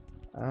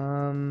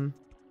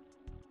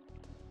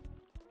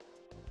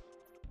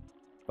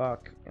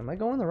 Fuck. Am I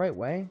going the right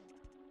way?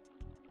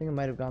 I think I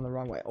might have gone the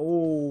wrong way.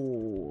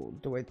 Oh,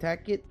 do I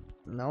attack it?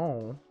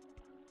 No.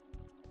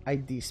 I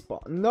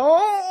despawn.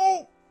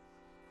 No!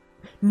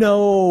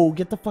 No!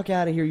 Get the fuck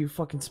out of here, you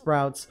fucking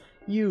sprouts.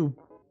 You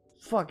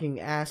fucking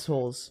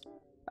assholes.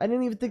 I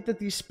didn't even think that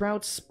these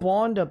sprouts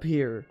spawned up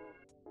here.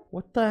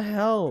 What the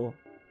hell?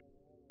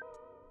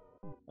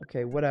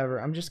 Okay, whatever.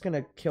 I'm just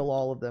gonna kill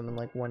all of them in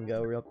like one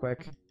go real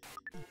quick.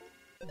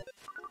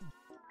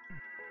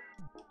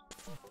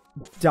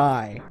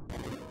 Die.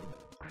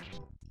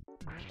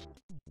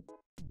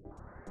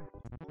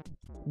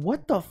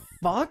 What the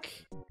fuck?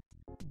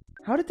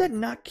 How did that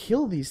not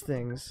kill these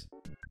things?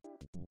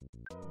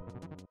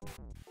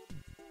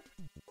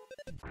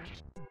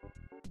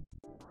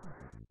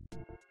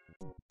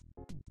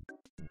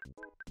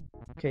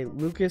 Okay,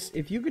 Lucas,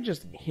 if you could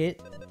just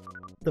hit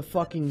the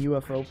fucking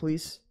UFO,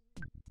 please.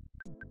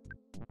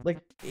 Like,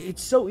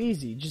 it's so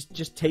easy.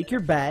 Just take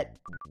your bat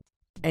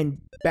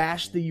and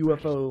bash the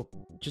UFO.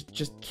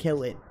 Just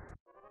kill it.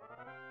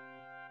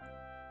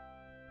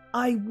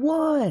 I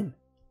won!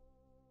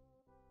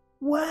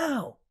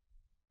 Wow!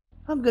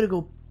 I'm gonna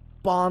go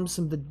bomb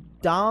some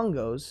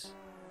dongos.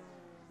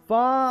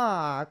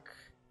 Fuck!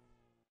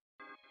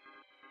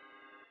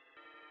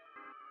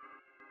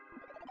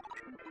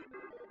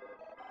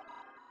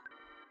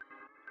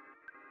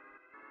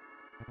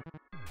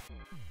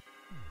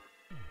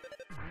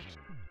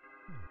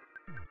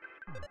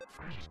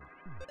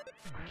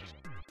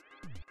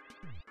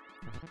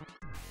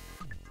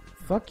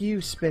 Fuck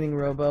you, spinning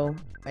robo.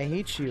 I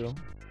hate you.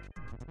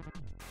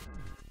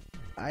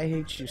 I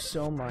hate you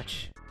so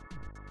much.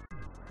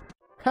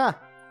 Ha!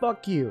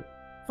 Fuck you.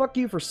 Fuck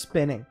you for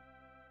spinning.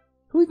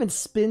 Who even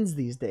spins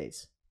these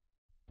days?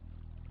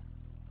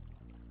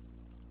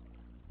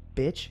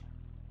 bitch.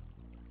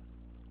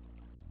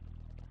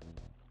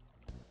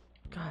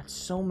 God,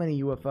 so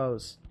many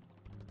UFOs.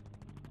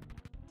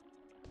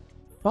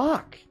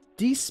 Fuck!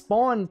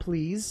 Despawn,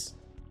 please.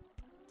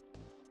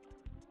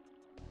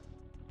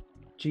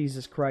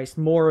 Jesus Christ,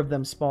 more of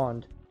them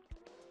spawned.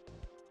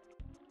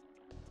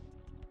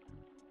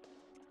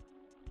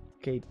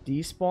 Okay,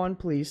 despawn,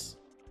 please.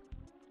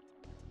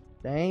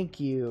 Thank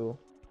you.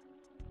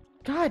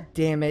 God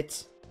damn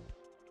it.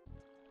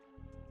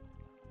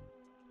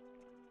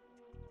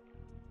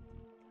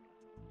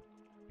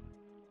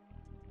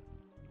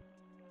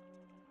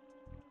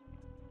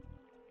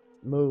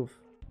 Move.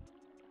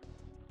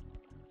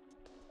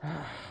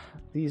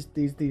 These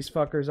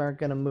fuckers aren't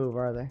gonna move,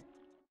 are they?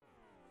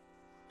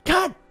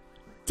 God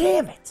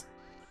damn it!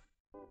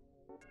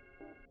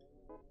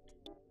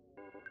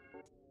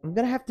 I'm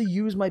gonna have to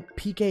use my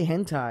PK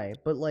hentai,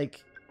 but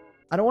like,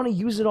 I don't want to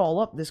use it all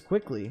up this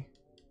quickly.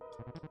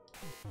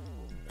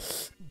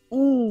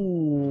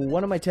 Ooh,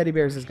 one of my teddy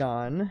bears is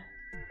gone.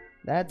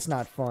 That's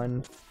not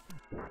fun.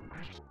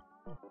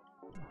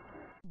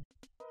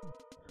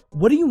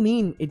 What do you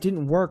mean it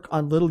didn't work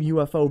on Little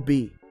UFO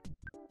B?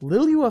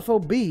 Little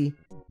UFO B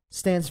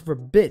stands for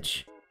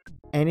bitch,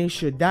 and it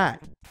should die.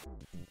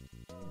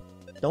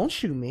 Don't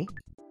shoot me.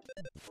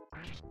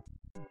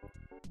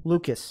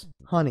 Lucas,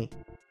 honey,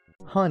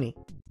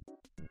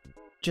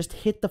 just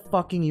hit the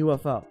fucking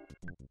UFO.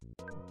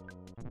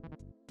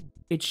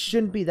 It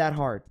shouldn't be that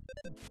hard.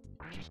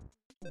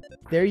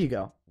 There you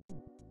go.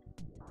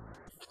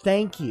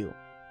 Thank you.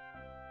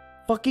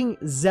 Fucking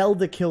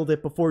Zelda killed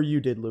it before you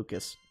did,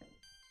 Lucas.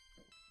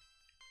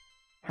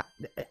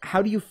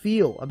 How do you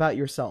feel about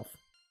yourself?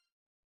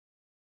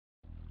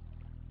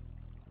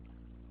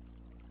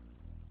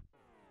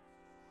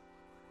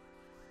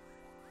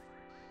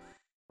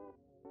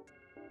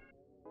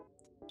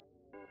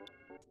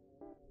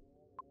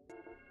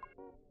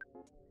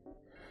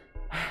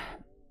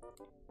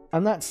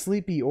 I'm not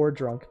sleepy or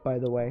drunk, by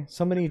the way.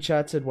 Somebody in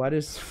chat said, why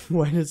does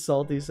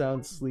Salty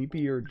sound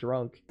sleepy or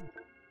drunk?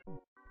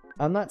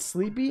 I'm not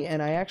sleepy,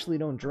 and I actually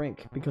don't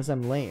drink, because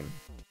I'm lame.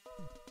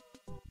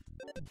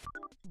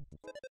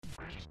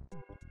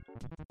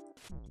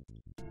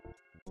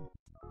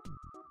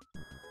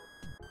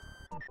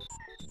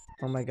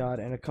 Oh my god,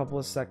 in a couple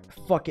of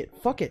fuck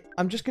it.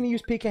 I'm just gonna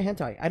use PK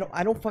hentai.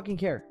 I don't fucking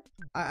care.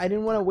 I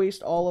didn't want to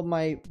waste all of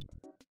my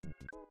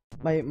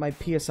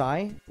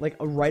PSI, like,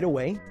 right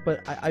away, but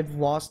I've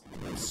lost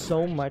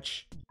so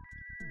much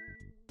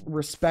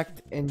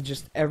respect and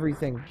just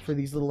everything for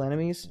these little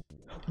enemies.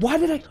 Why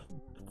did I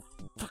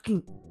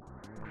fucking...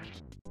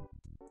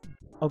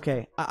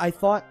 Okay, I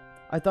thought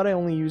I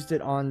only used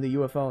it on the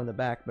UFO in the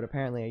back, but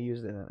apparently I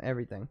used it on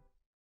everything.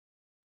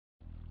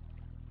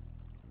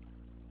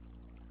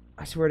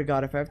 I swear to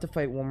God, if I have to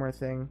fight one more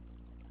thing...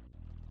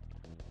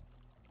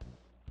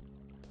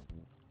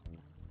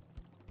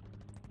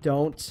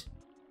 Don't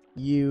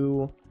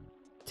you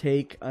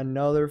take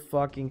another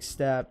fucking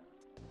step.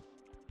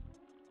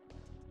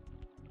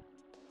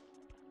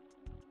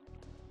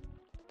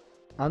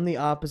 I'm the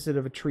opposite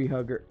of a tree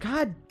hugger.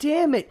 God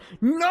damn it!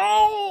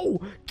 No!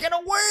 Get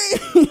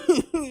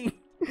away!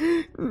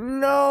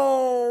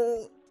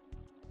 No!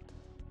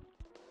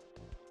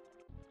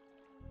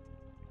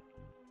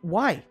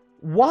 Why?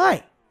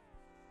 Why?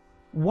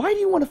 Why do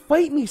you want to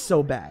fight me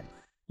so bad?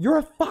 You're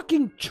a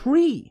fucking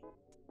tree.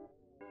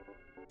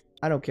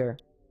 I don't care.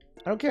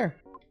 I don't care.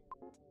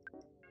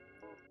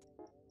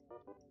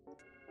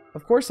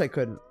 Of course I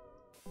couldn't.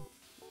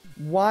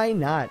 Why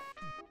not?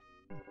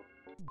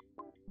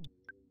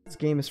 This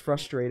game is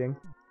frustrating.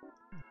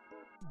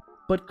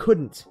 But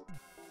couldn't.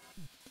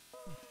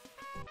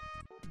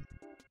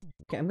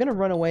 Okay, I'm gonna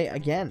run away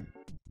again.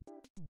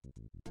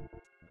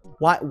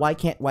 Why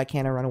can't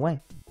I run away?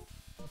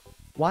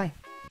 Why?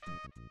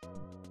 You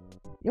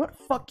know what?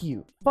 Fuck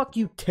you. Fuck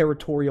you,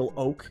 territorial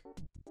oak.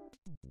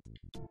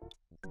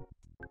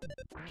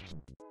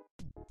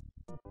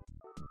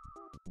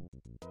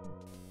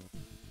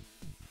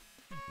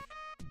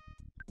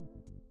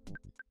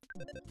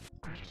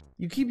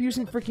 You keep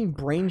using freaking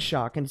brain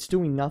shock and it's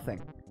doing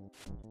nothing.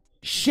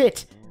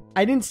 Shit!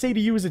 I didn't say to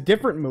use a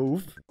different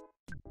move.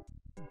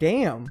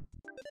 Damn.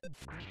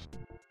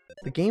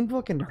 The game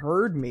fucking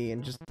heard me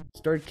and just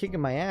started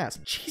kicking my ass.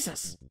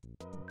 Jesus!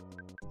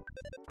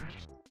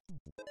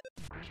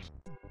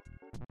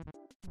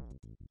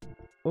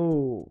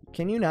 Oh,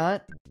 can you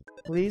not?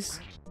 Please?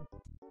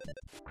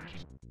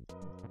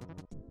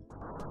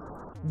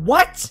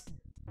 What?!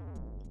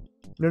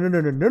 No.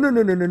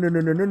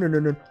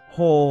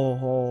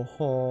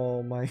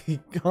 Oh my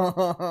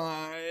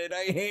god.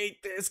 I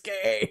hate this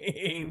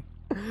game.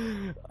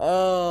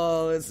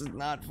 Oh, this is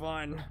not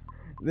fun.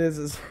 This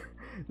is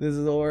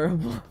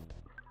horrible.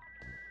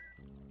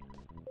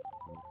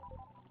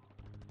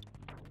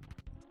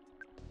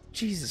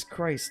 Jesus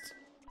Christ.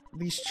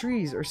 These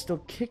trees are still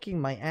kicking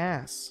my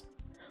ass.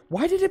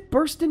 Why did it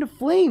burst into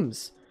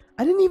flames?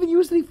 I didn't even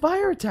use any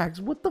fire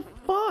attacks. What the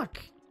fuck?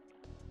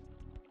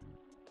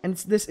 And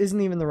this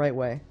isn't even the right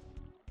way.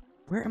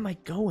 Where am I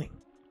going?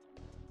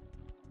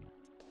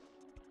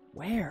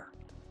 Where?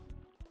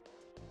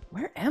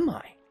 Where am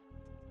I?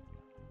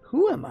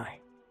 Who am I?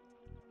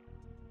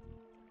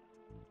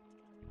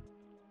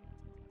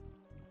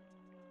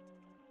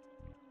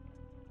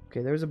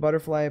 Okay, there's a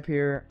butterfly up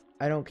here.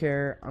 I don't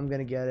care. I'm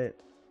gonna get it.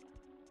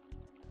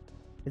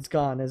 It's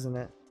gone, isn't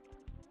it?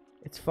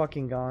 It's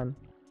fucking gone.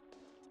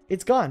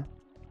 It's gone.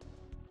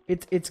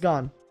 It's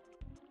gone.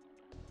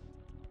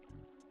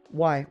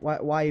 Why?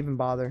 Why even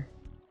bother?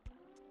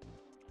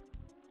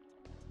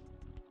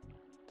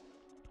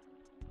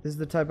 This is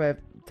the type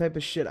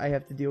of shit I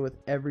have to deal with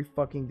every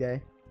fucking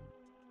day.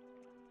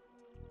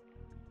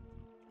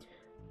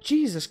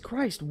 Jesus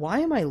Christ, why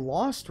am I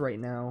lost right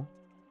now?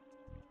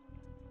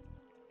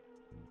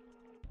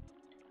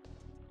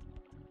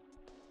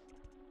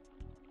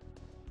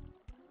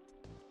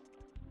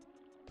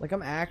 Like,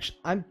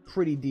 I'm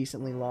pretty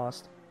decently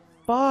lost.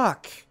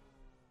 Fuck!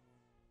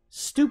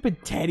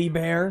 Stupid teddy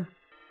bear.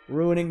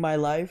 Ruining my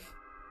life.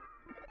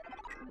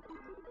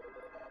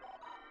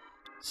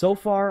 So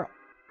far,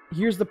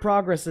 here's the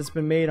progress that's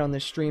been made on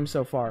this stream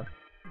so far.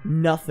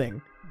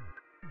 Nothing.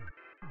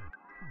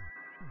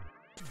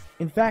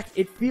 In fact,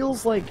 it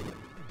feels like...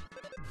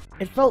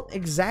 It felt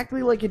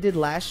exactly like it did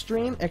last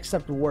stream,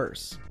 except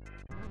worse.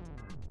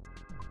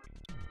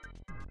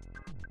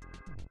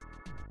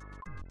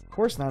 Of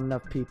course not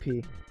enough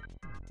PP.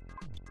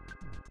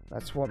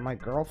 That's what my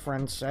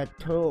girlfriend said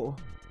too.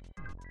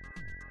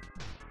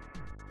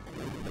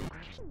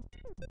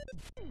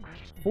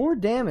 4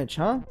 damage,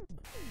 huh?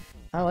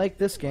 I like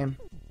this game.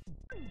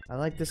 I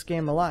like this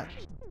game a lot.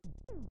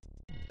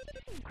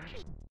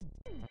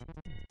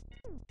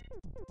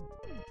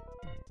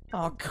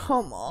 Oh,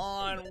 come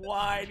on.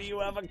 Why do you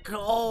have a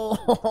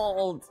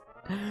cold?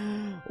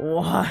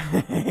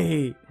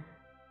 Why?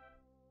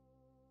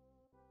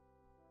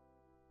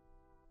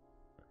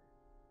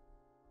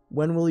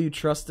 When will you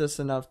trust us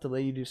enough to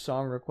let you do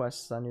song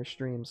requests on your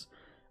streams?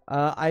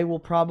 I will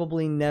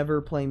probably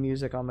never play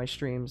music on my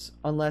streams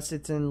unless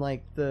it's in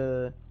like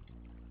the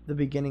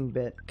beginning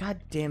bit. God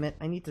damn it,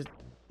 I need to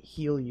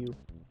heal you.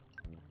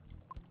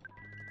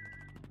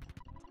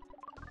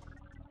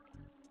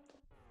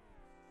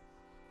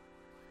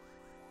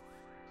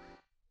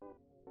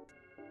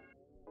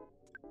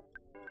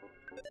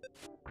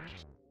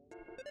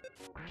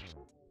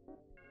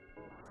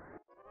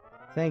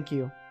 Thank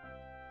you.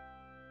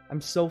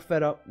 I'm so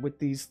fed up with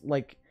these,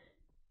 like,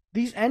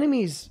 these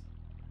enemies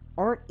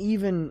aren't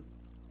even,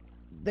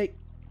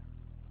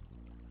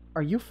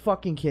 are you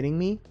fucking kidding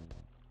me?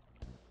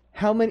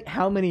 How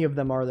many of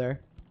them are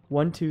there?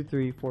 1, 2,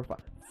 3, 4, 5.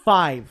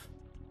 5.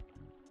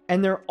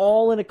 And they're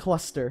all in a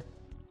cluster.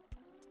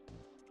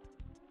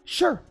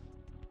 Sure.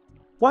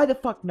 Why the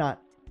fuck not?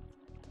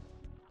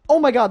 Oh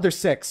my god, there's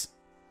 6.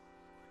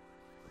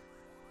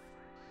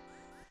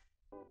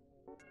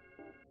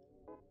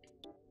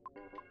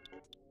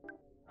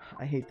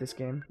 I hate this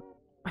game.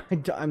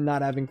 I'm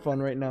not having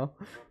fun right now.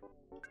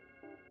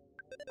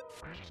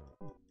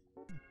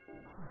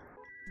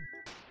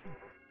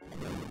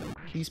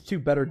 These two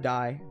better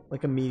die,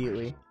 like,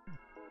 immediately.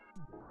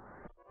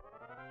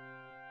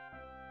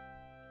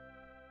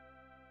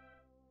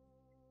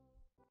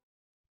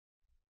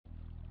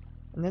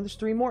 And then there's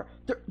 3 more.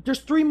 There's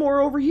 3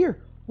 more over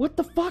here. What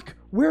the fuck?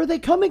 Where are they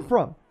coming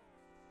from?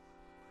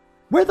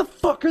 Where the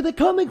fuck are they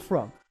coming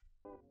from?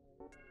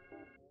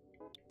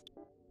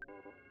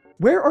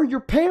 Where are your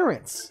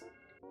parents?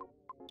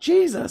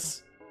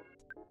 Jesus.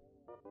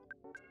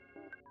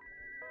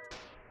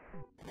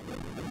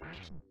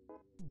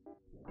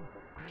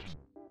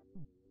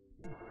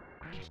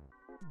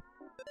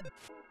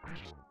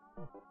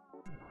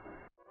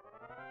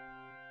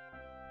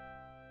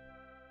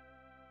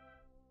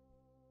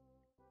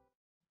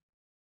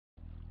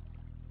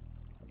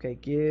 Okay,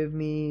 give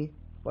me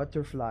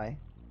butterfly.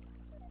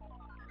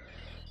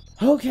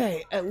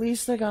 Okay, at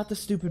least I got the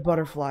stupid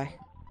butterfly.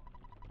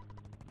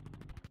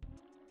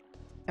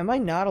 Am I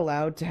not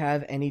allowed to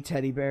have any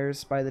teddy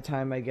bears by the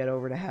time I get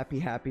over to Happy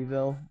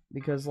Happyville?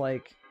 Because,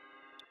 like...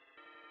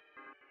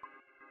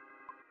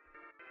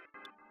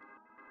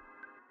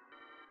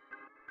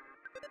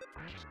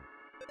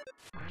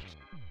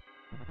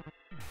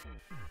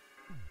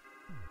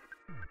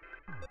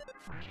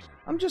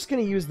 I'm just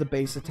gonna use the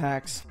base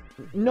attacks.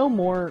 No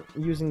more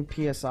using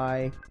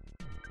PSI.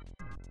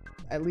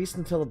 At least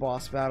until the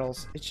boss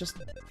battles. It's just...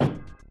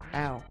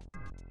 Ow.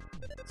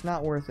 It's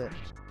not worth it.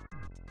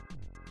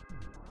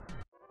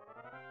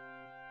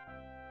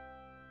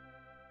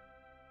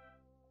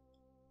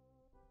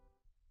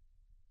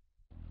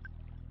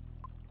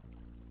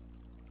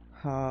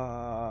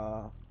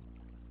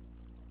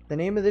 The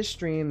name of this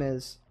stream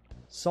is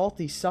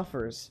Salty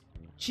Suffers.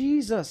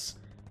 Jesus!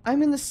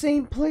 I'm in the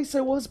same place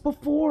I was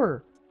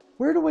before!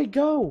 Where do I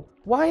go?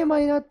 Why am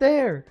I not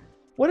there?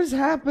 What is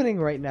happening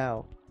right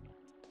now?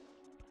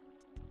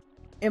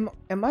 Am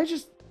I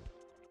just...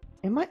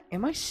 Am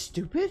I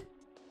stupid?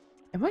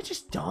 Am I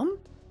just dumb?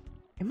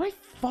 Am I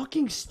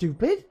fucking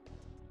stupid?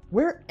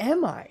 Where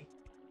am I?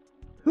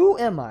 Who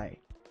am I?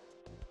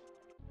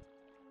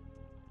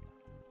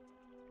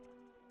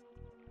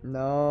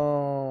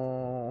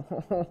 No.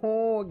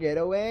 Oh, get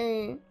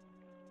away.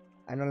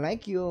 I don't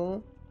like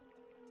you.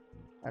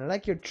 I don't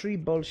like your tree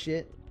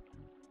bullshit.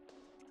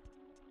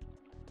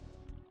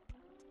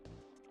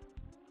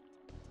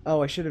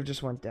 Oh, I should have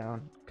just went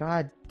down.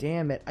 God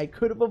damn it. I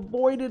could have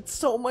avoided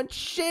so much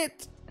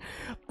shit.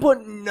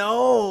 But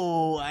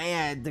no, I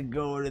had to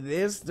go to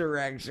this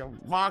direction.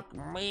 Fuck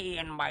me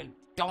and my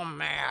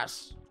dumb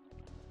ass.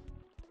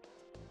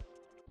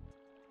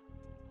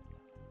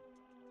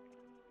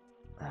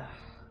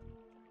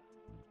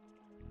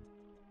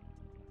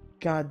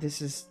 God,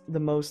 this is the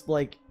most,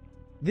 like...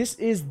 This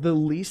is the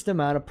least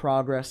amount of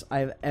progress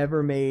I've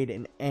ever made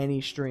in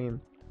any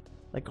stream.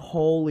 Like,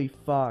 holy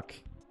fuck.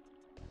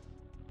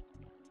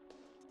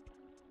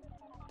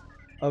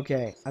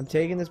 Okay, I'm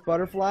taking this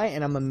butterfly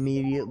and I'm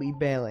immediately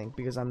bailing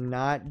because I'm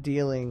not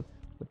dealing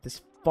with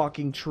this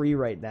fucking tree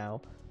right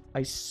now.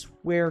 I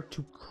swear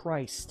to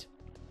Christ.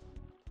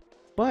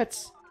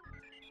 But,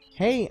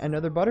 hey,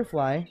 another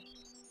butterfly.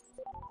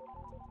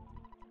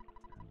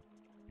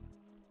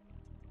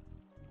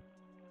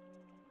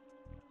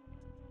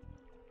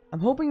 I'm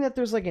hoping that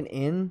there's like an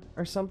inn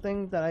or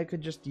something that I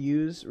could just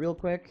use real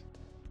quick.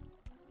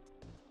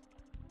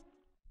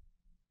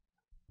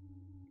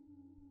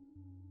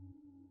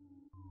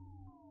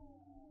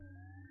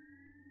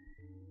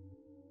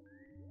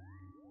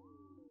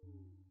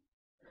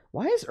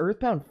 Why is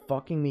Earthbound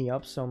fucking me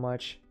up so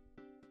much?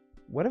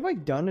 What have I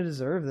done to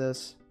deserve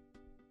this?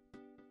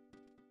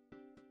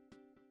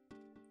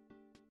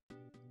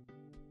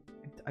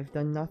 I've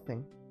done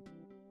nothing.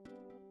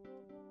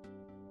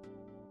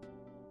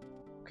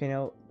 Okay,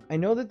 now, I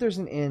know that there's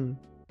an inn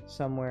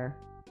somewhere.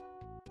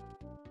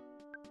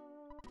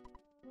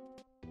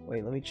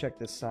 Wait, let me check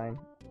this sign.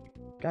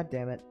 God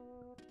damn it.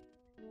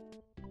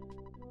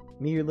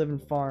 Me, your living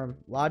farm.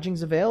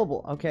 Lodging's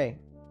available. Okay.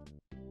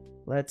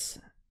 Let's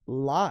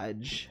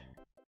lodge.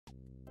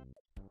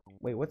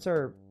 Wait, what's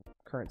our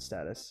current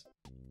status?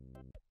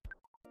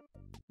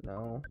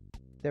 No.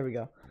 There we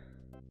go.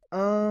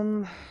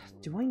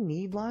 Do I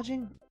need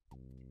lodging?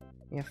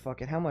 Yeah,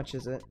 fuck it. How much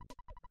is it?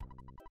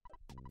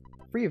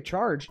 Free of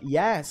charge?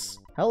 Yes!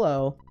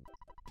 Hello.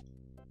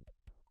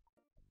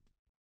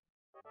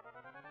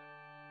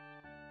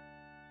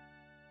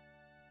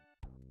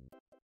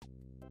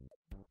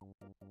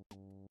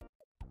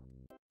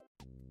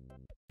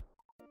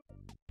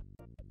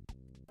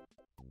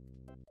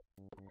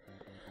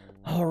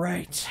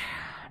 Alright.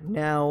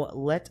 Now,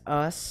 let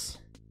us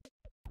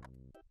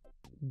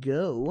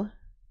go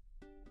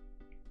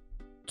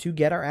to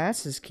get our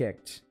asses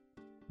kicked.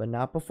 But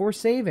not before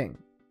saving.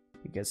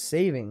 Because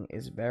saving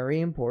is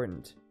very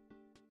important.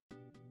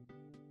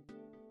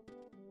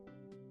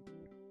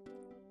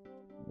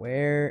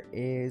 Where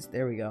is...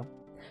 There we go.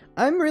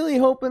 I'm really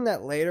hoping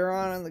that later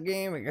on in the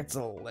game it gets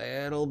a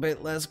little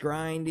bit less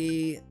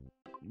grindy.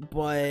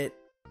 But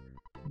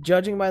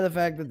judging by the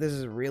fact that this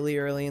is really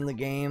early in the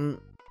game,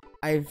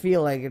 I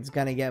feel like it's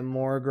gonna get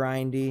more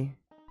grindy.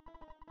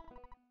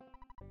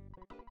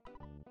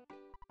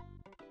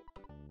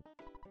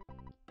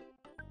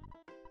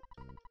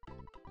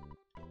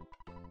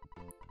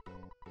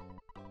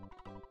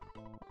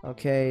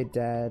 Okay,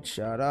 Dad,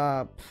 shut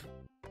up.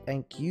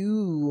 Thank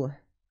you.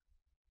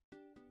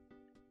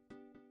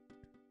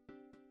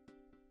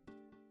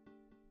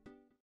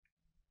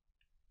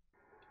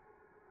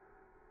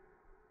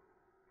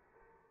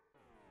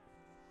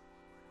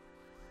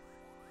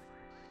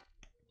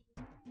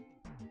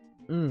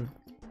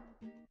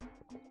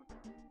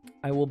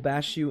 I will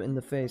bash you in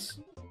the face.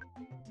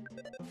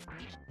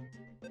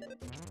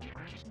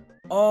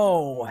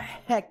 Oh,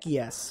 heck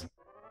yes.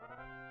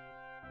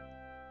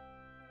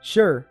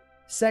 Sure,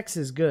 sex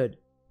is good,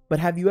 but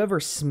have you ever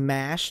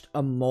smashed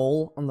a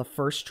mole on the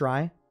first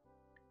try?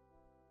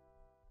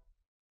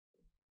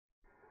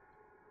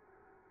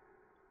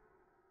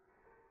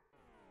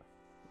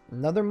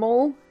 Another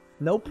mole?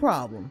 No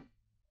problem.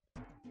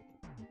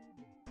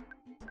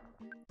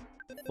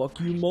 Fuck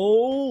you,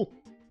 mole!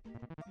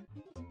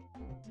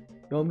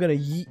 No, I'm gonna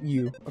yeet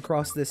you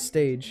across this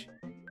stage.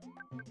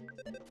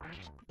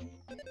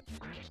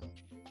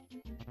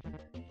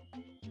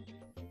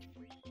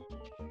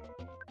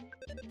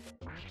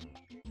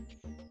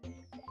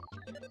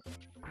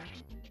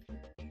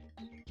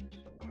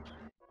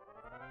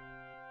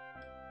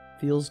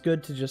 Feels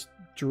good to just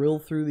drill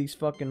through these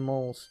fucking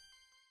moles.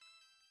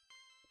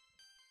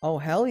 Oh,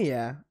 hell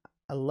yeah.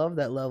 I love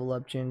that level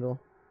up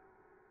jingle.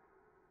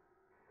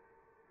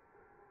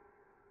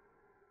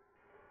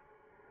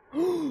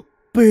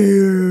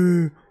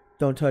 Boo!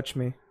 Don't touch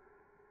me.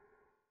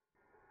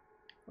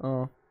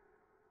 Oh.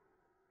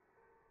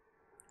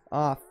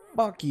 Ah,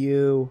 fuck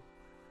you.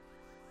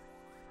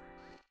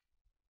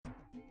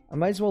 I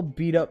might as well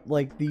beat up,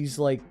 like, these,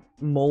 like,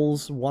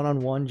 moles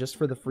one-on-one just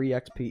for the free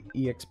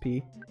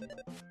EXP.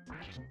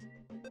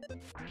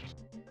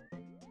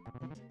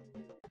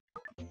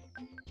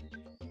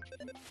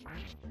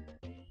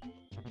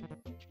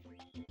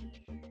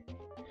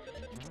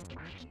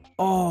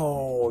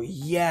 Oh,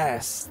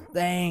 yes.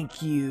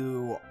 Thank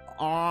you.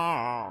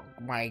 Oh,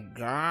 my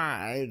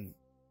God.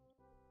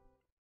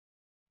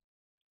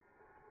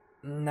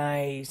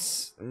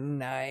 Nice.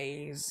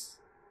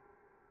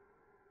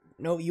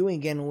 No, you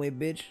ain't getting away,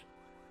 bitch.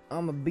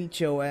 I'ma beat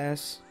your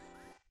ass.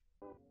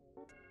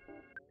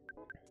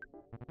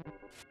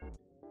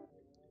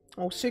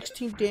 Oh,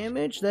 16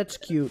 damage? That's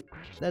cute.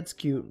 That's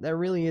cute. That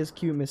really is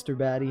cute, Mr.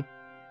 Batty.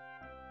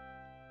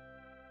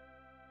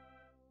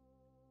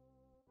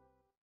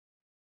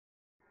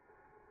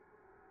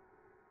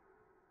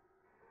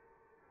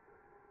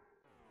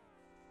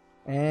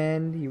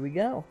 And here we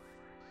go.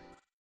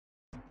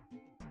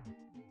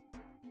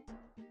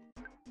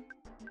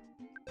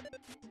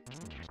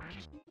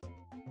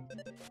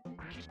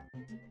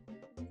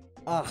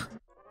 Ah,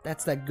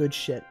 that's that good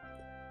shit.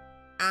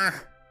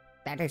 Ah,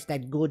 that is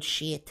that good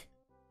shit.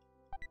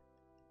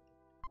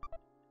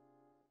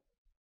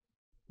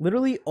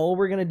 Literally, all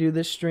we're gonna do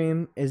this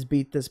stream is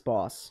beat this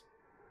boss.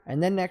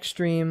 And then next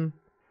stream,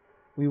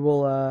 we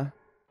will,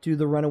 do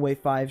the Runaway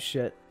 5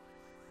 shit.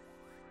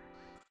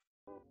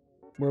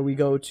 Where we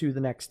go to the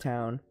next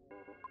town.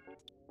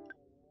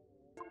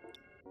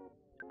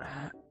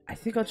 I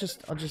think I'll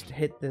just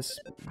hit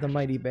the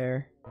Mighty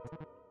Bear.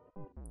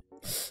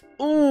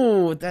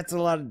 Ooh, that's a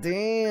lot of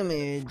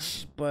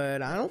damage,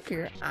 but I don't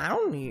care. I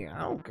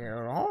don't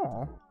care at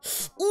all.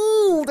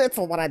 Ooh, that's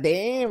a lot of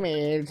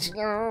damage.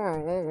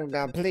 Oh,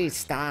 God, please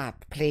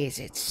stop. Please,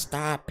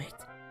 stop it.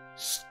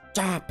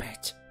 Stop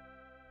it.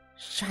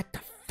 Shut the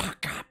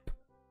fuck up.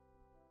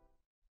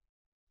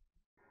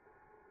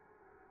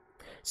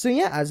 So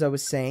yeah, as I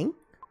was saying,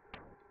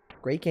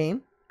 great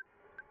game.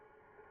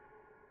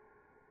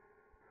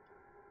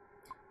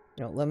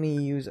 You know, let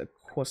me use a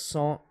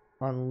croissant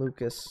on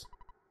Lucas.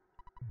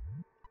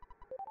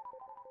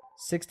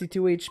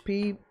 62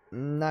 HP,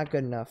 not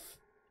good enough.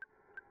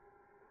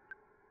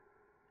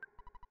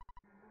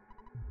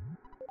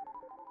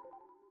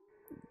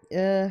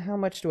 How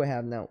much do I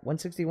have now?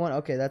 161?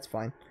 Okay, that's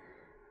fine.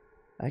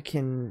 I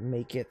can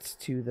make it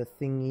to the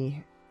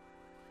thingy.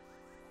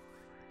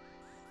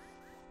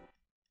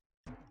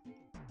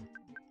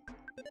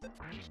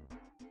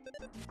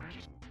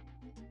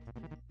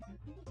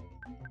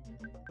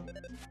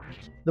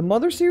 The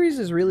Mother series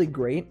is really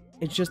great.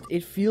 It's just,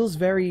 it feels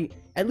very,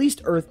 at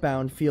least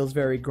Earthbound feels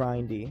very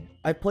grindy.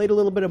 I played a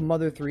little bit of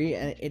Mother 3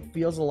 and it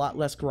feels a lot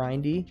less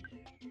grindy.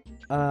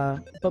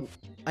 But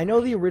I know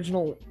the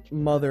original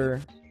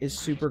Mother is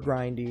super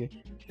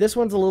grindy. This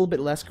one's a little bit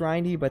less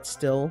grindy, but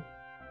still.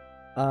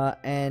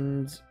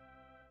 And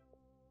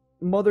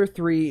Mother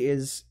 3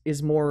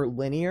 is more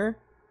linear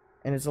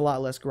and it's a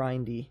lot less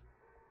grindy.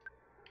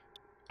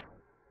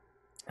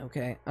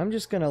 Okay, I'm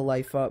just gonna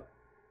life up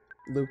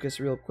Lucas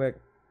real quick.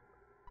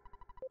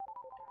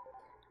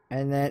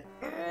 And then...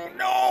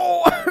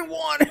 No! I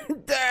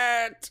wanted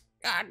that!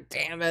 God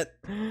damn it.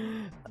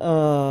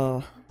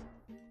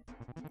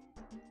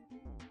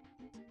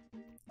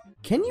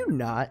 Can you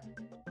not?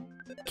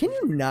 Can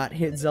you not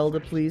hit Zelda,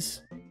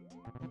 please?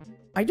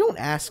 I don't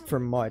ask for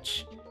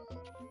much.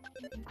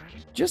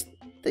 Just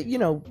that, you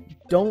know,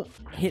 don't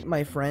hit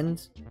my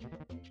friends.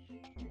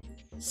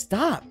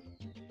 Stop.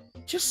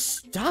 Just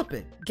stop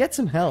it. Get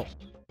some help.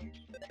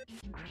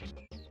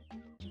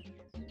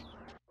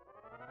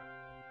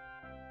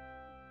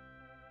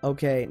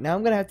 Okay, now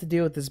I'm gonna have to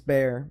deal with this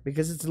bear,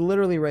 because it's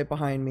literally right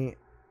behind me.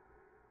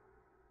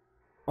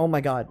 Oh my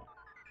god.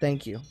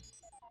 Thank you.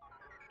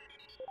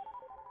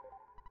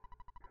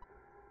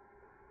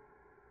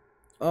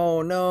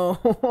 Oh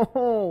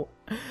no.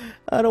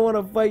 I don't want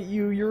to fight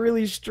you. You're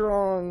really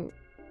strong.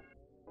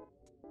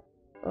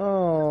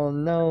 Oh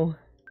no.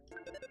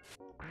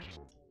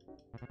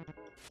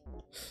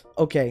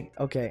 Okay,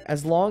 okay.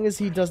 As long as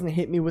he doesn't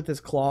hit me with his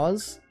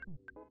claws,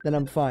 then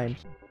I'm fine.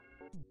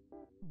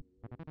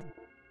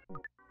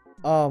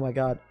 Oh my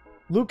god.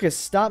 Lucas,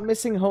 stop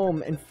missing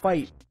home and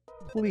fight.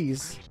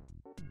 Please.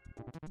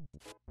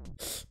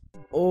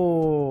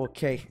 Oh,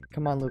 okay.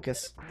 Come on,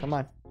 Lucas. Come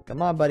on.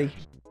 Come on, buddy.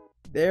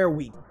 There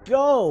we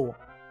go.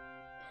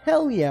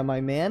 Hell yeah,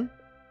 my man.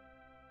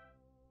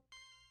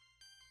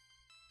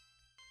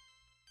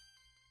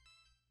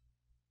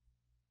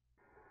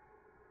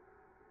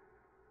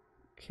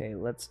 Okay,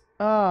 let's...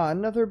 Ah,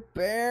 another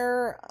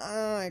bear.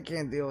 I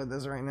can't deal with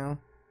this right now.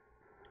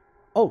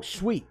 Oh,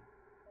 sweet.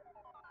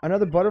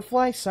 Another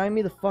butterfly? Sign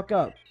me the fuck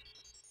up.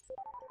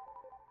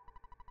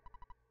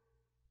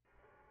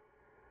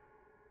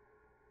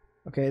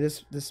 Okay,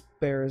 this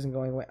bear isn't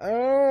going away.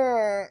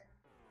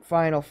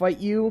 Fine, I'll fight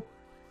you.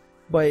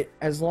 But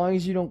as long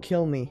as you don't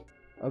kill me.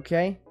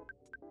 Okay?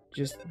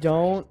 Just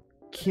don't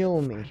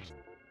kill me.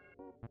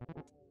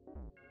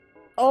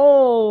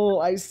 Oh,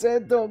 I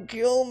said don't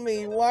kill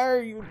me. Why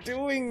are you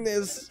doing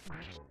this?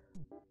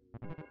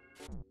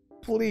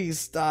 Please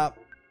stop.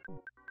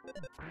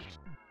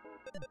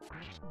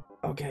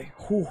 Okay.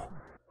 Whew.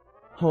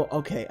 Oh,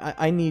 okay.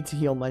 I need to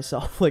heal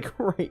myself, like,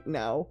 right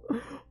now.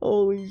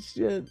 Holy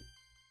shit.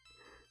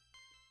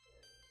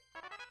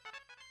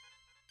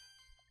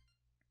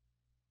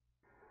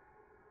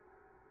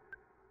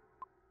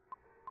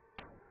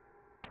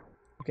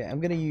 Okay,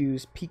 I'm gonna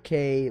use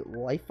PK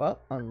Life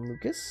Up on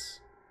Lucas.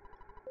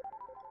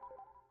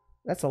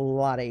 That's a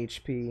lot of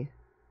HP.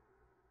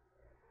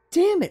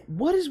 damn it!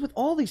 What is with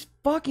all these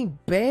fucking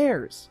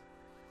bears?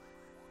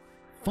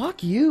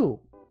 Fuck you.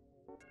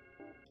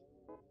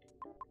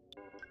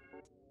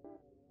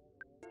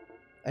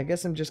 I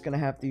guess I'm just gonna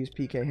have to use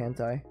PK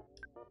Hentai.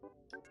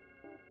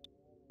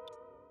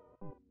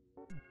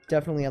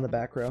 Definitely on the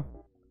back row.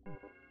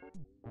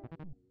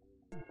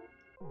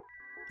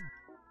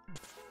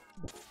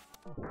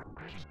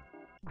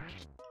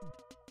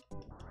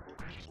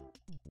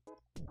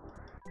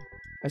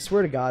 I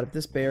swear to God, if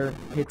this bear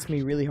hits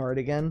me really hard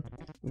again,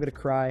 I'm gonna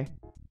cry.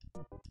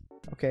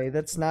 Okay,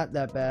 that's not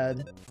that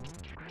bad.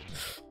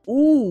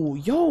 Ooh,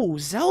 yo,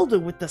 Zelda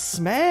with the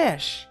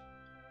smash!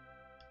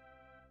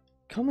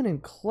 Coming in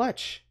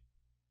clutch.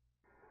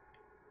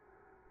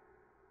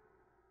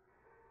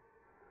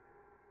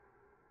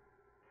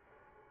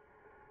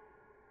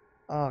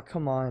 Oh,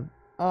 come on.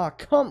 Oh,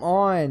 come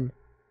on!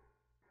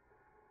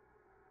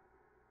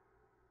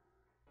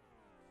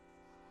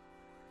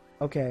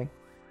 Okay.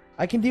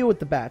 I can deal with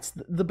the bats.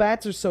 The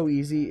bats are so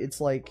easy, it's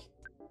like...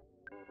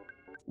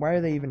 Why are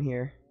they even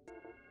here?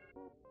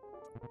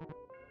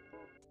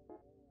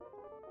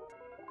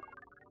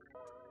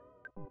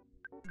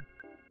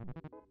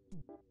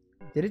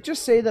 Did it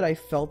just say that I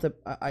felt it?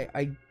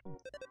 I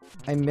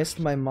missed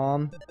my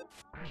mom?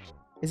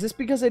 Is this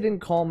because I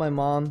didn't call my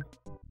mom?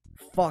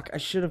 Fuck, I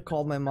should have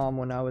called my mom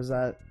when I was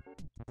at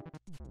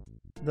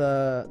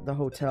the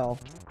hotel.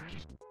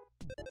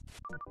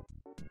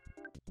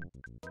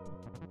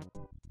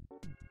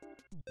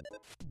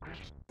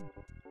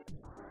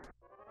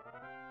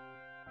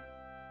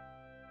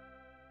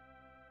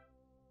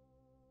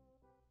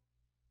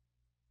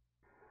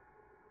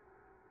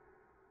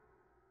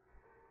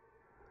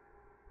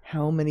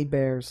 How many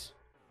bears?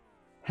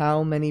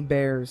 How many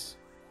bears?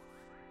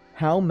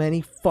 How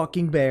many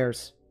fucking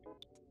bears?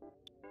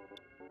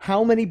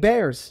 How many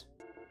bears?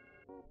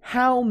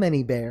 How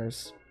many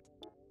bears?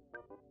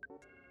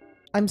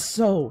 I'm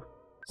so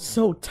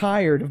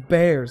tired of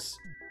bears.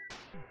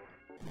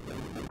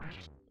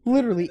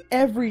 Literally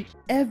every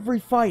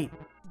fight.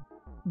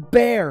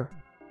 Bear.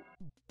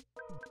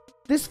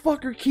 This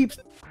fucker keeps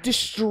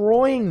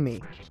destroying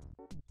me.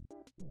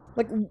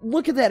 Like,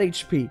 look at that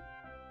HP.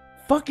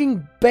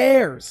 Fucking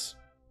bears.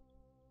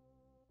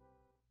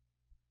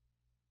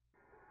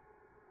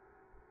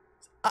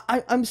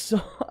 I'm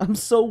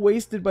so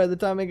wasted by the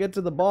time I get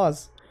to the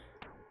boss.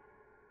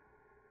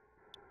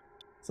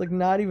 It's like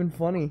not even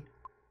funny.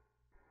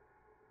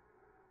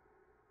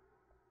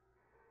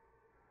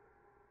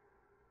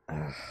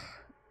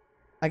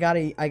 I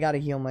gotta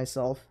heal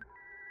myself.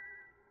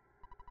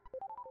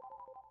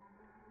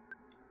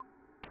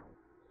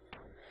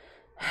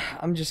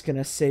 I'm just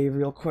gonna save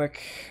real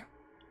quick.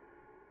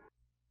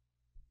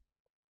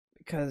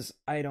 Because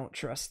I don't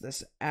trust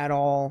this at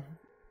all.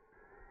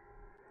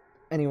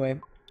 Anyway.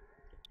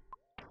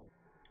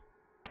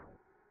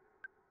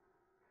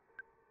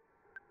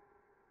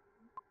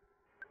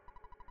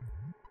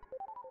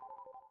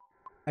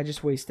 I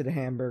just wasted a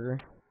hamburger.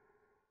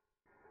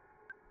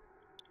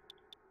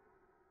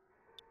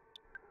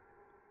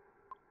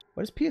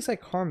 What does PSI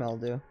Carmel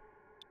do?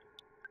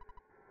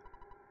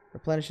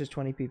 Replenishes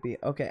 20 PP.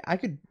 Okay, I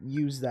could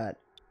use that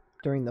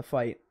during the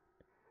fight.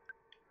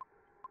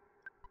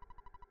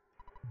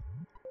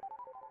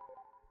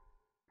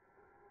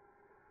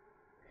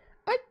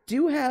 I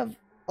do have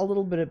a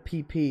little bit of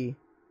PP.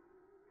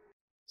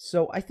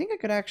 So I think I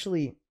could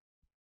actually...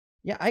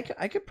 Yeah, I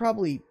could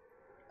probably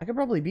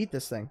beat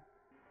this thing.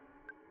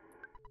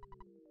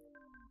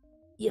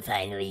 You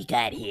finally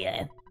got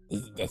here.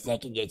 This is the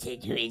second you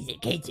said to raise the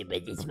kitchen,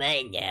 but it's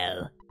mine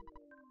now.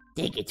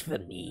 Take it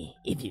from me,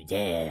 if you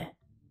dare.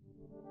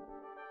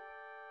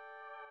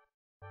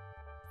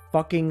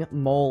 Fucking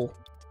mole.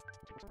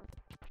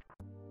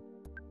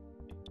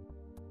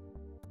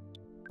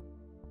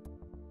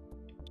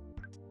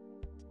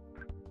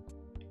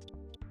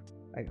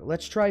 Alright,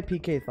 let's try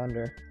PK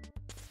Thunder.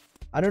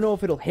 I don't know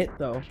if it'll hit,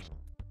 though.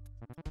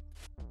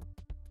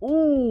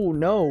 Ooh,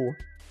 no.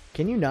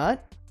 Can you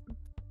not?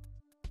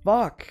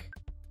 Fuck.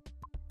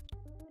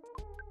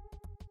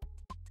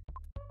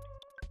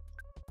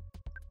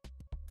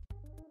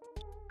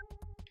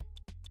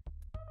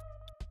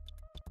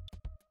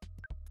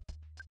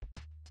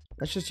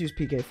 Let's just use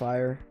PK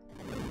Fire.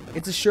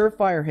 It's a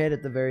surefire hit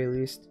at the very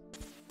least.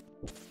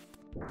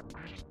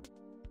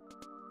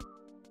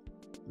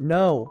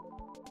 No.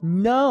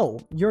 No!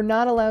 You're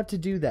not allowed to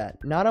do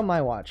that. Not on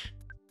my watch.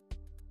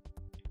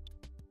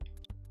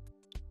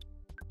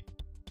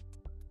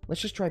 Let's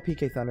just try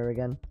PK Thunder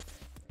again.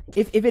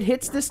 If it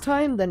hits this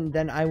time,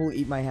 then I will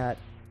eat my hat.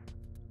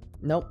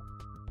 Nope.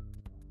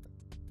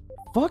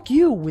 Fuck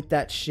you with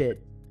that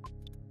shit.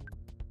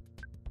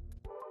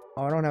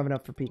 Oh, I don't have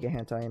enough for PK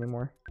Hentai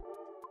anymore.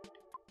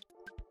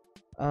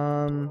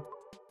 I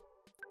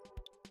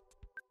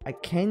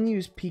can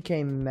use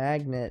PK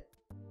Magnet.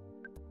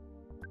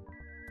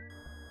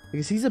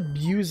 Because he's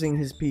abusing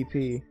his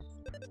PP.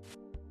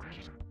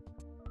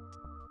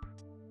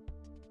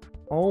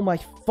 Oh my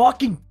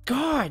fucking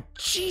god!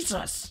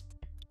 Jesus!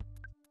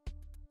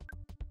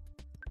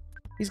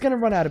 He's gonna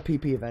run out of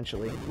PP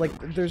eventually. Like,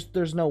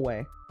 there's no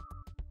way.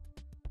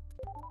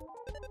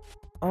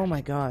 Oh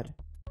my god.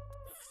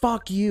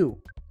 Fuck you.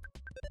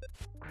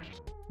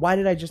 Why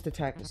did I just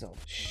attack the Zelda?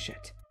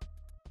 Shit.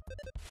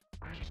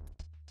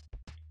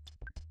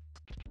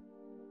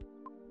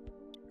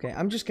 Okay,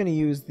 I'm just gonna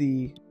use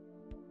the...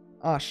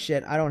 Oh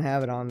shit, I don't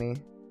have it on me.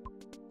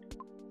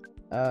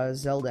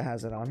 Zelda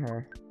has it on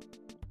her.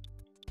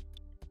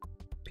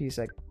 Piece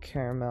of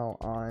caramel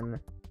on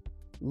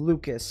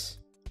Lucas.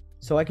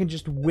 So I can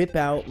just whip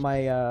out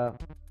my,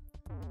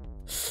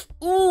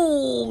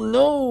 Oh,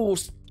 no!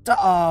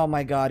 Oh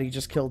my god, he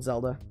just killed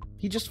Zelda.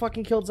 He just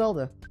fucking killed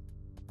Zelda.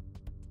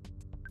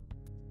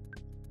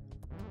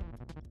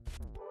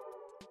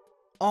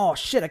 Oh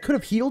shit, I could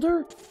have healed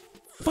her?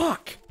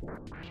 Fuck!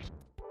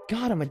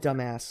 God, I'm a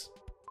dumbass.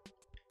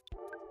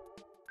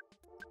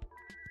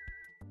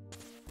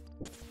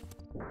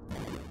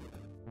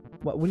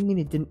 What do you mean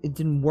it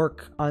didn't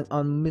work on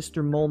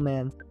Mr. Mole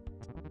Man?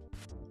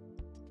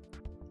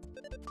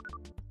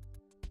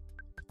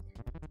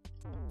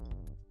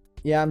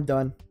 Yeah, I'm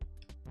done.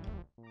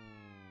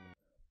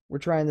 We're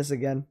trying this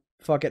again.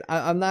 Fuck it.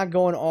 I'm not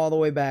going all the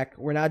way back.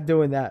 We're not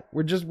doing that.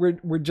 We're just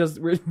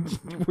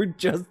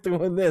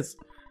doing this.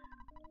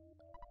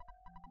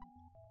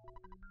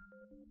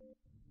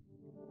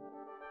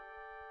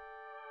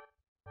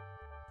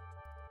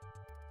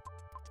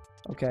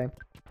 Okay.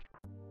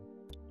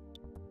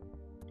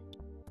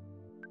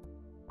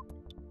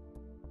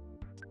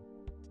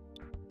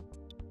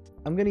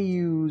 I'm gonna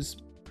use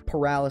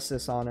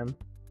paralysis on him.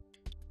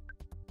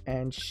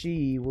 And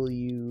she will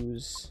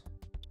use...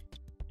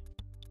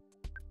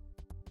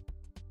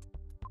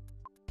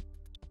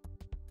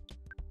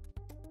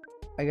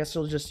 I guess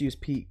she'll just use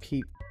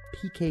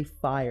PK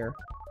Fire.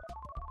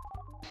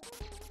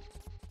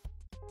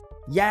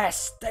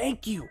 Yes!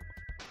 Thank you!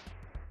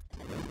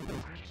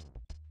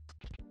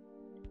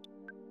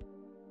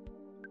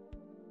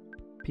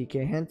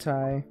 PK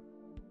Hentai.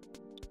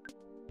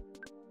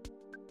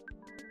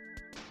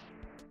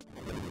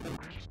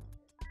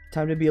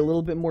 Time to be a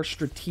little bit more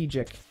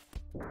strategic.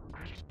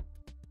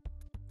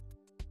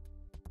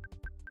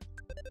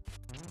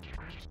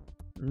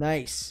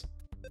 Nice.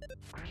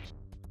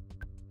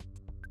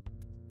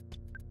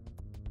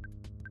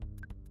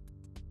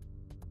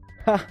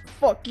 Ha!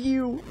 Fuck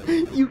you!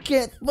 You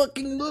can't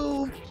fucking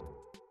move!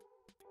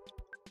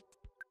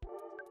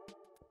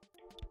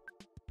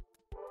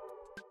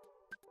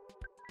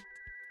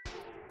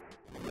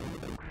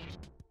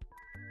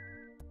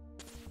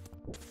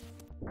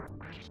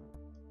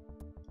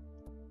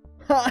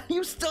 Ha!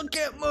 You still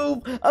can't move!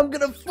 I'm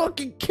gonna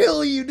fucking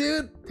kill you,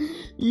 dude!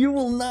 You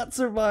will not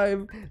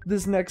survive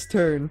this next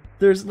turn.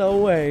 There's no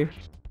way.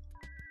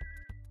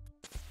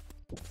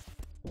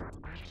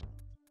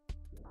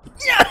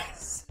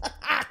 Yes!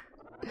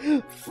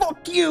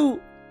 Fuck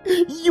you!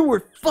 You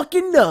were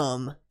fucking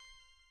dumb!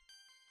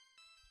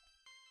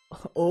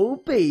 Oh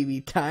baby,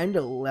 time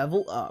to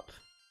level up.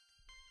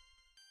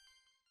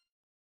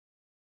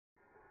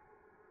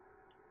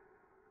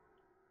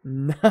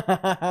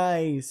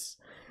 Nice!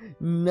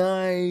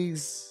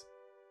 Nice!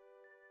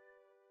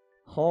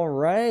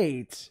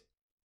 Alright.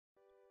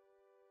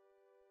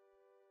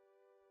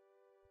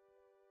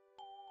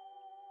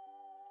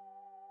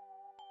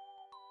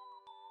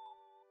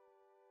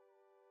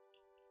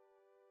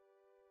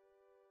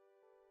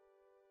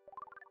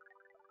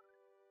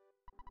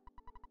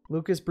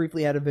 Lucas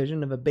briefly had a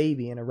vision of a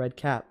baby in a red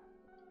cap.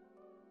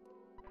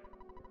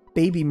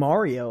 Baby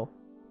Mario?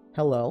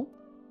 Hello?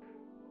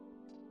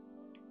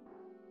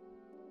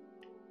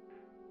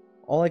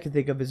 All I can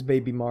think of is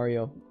Baby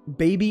Mario.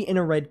 Baby in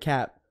a red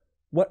cap.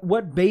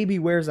 What baby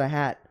wears a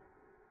hat?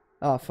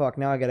 Oh fuck,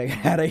 now I gotta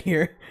get out of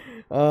here.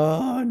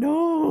 Oh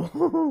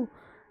no!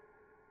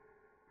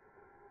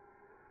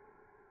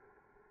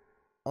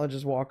 I'll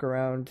just walk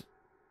around.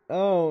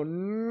 Oh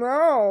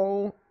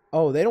no!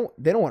 Oh, they don't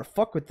want to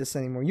fuck with this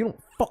anymore. You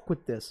don't fuck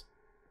with this.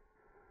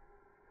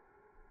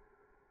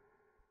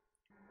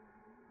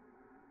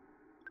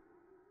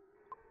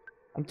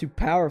 I'm too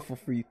powerful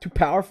for you. Too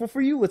powerful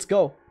for you? Let's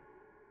go.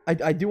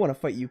 I do want to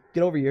fight you.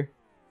 Get over here.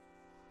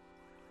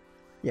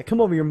 Yeah,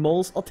 come over here,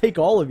 moles. I'll take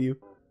all of you.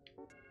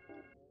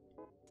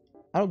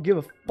 I don't give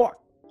a fuck.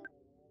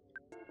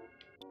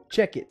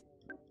 Check it.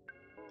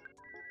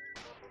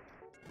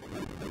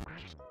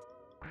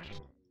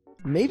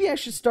 Maybe I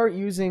should start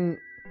using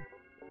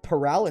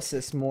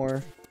paralysis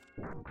more.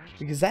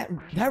 Because that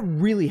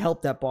really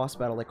helped that boss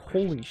battle. Like,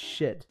 holy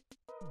shit.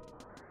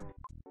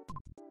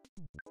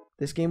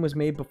 This game was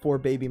made before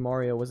Baby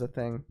Mario was a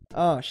thing.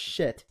 Oh,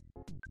 shit.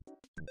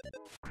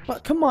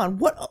 But come on,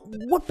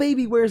 what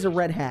baby wears a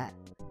red hat?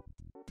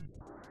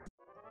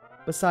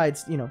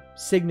 Besides, you know,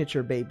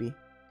 signature baby.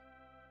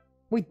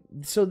 Wait,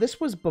 so this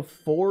was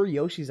before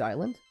Yoshi's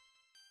Island?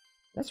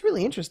 That's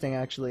really interesting,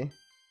 actually.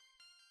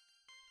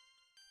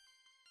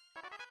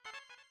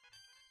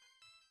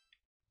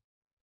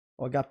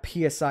 Oh, I got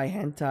PSI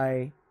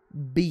Hentai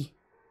B.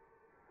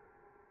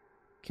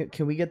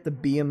 Can we get the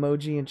B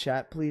emoji in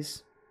chat,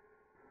 please?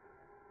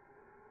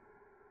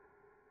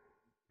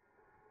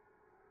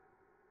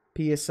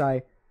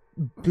 PSI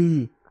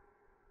B.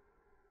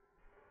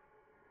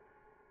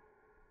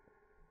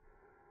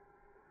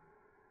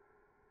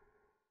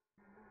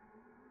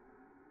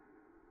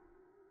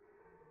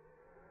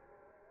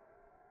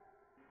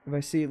 If I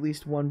see at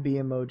least one B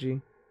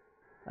emoji,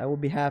 I will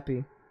be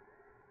happy.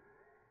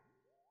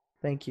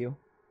 Thank you.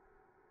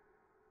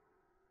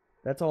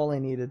 That's all I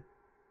needed.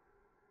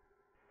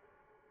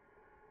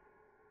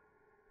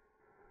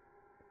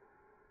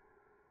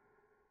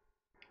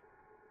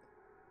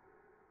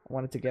 I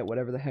wanted to get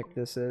whatever the heck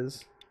this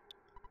is.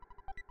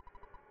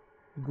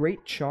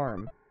 Great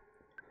charm.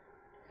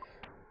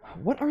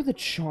 What are the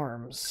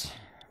charms?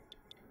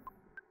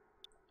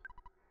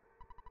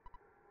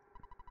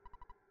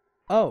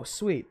 Oh,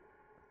 sweet.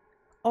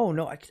 Oh,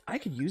 no, I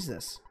could use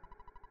this.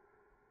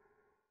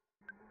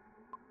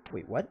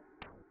 Wait, what?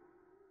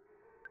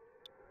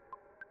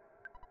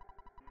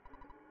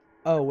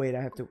 Oh, wait,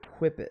 I have to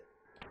equip it.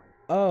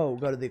 Oh,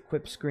 go to the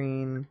equip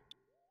screen.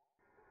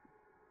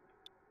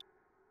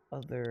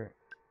 Other...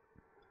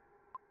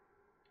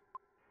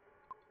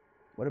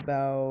 What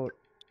about...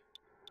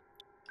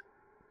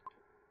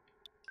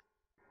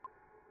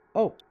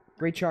 Oh,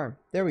 great charm.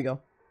 There we go.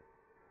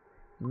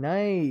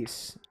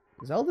 Nice.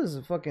 Zelda's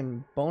a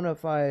fucking bona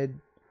fide,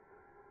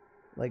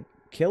 like,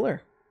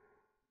 killer.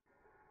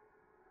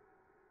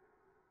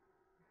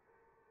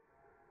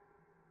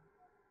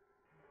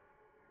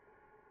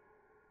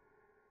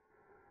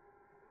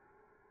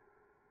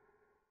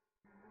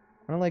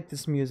 I don't like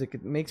this music.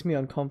 It makes me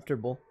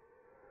uncomfortable.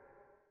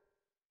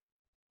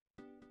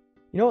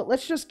 You know what?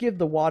 Let's just give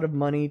the wad of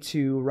money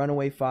to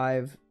Runaway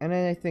 5, and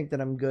then I think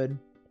that I'm good.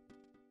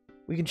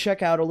 We can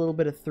check out a little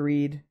bit of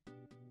Threed,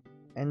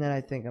 and then I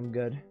think I'm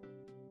good.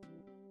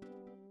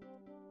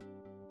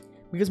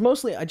 Because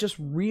mostly, I just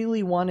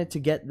really wanted to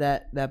get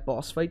that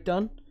boss fight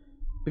done.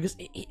 Because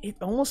it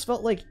almost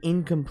felt like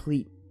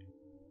incomplete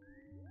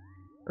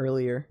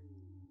earlier.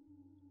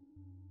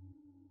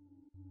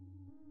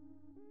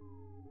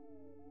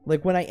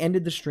 Like, when I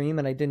ended the stream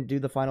and I didn't do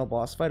the final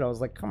boss fight, I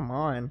was like, come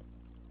on.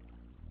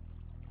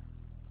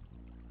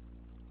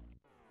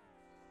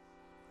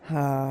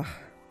 I'm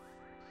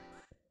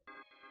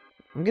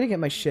gonna get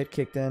my shit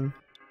kicked in.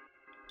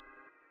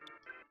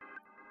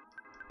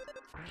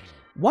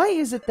 Why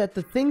is it that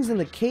the things in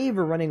the cave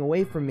are running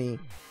away from me,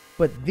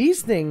 but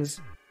these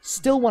things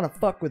still want to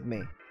fuck with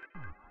me?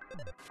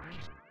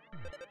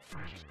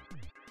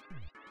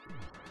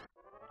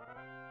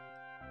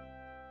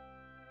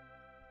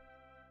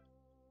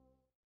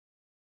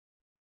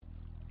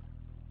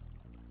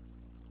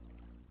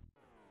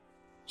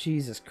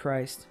 Jesus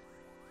Christ.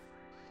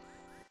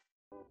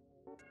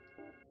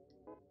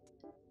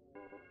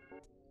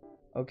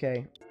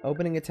 Okay,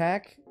 opening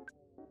attack.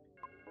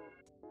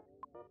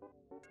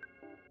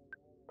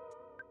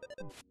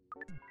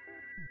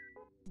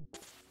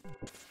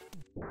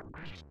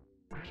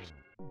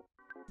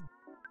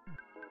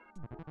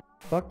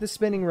 Fuck the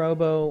spinning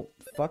robo.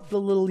 Fuck the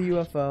little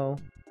UFO.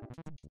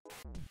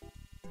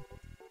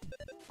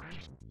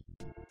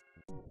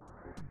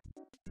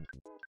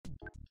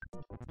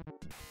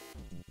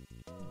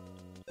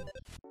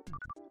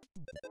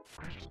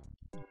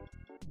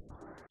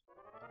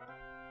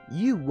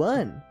 You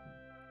won!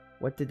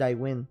 What did I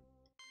win?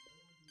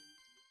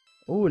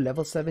 Ooh,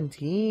 level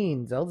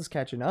 17. Zelda's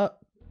catching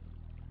up.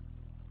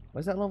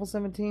 Was that level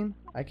 17?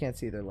 I can't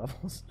see their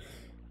levels.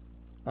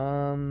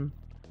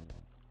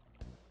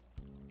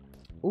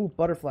 Ooh,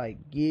 butterfly.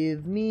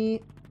 Give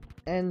me...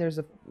 And there's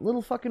a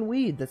little fucking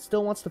weed that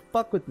still wants to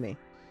fuck with me.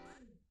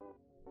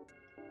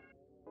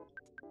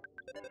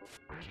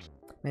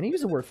 Man, I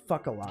use the word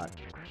fuck a lot.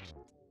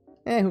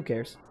 Eh, who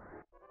cares?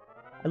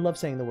 I love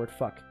saying the word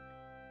fuck.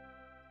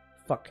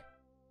 Fuck.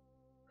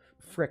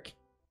 Frick.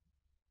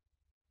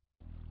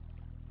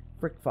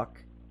 Frick fuck.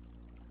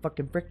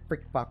 Fucking frick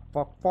frick fuck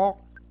fuck fuck.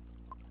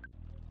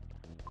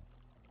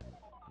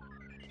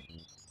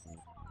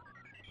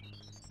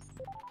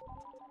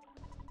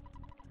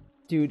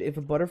 Dude, if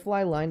a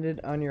butterfly landed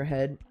on your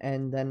head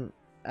and then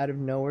out of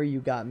nowhere you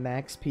got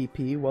max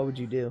PP, what would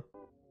you do?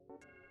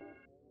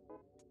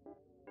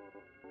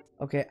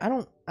 Okay, I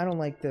don't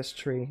like this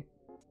tree.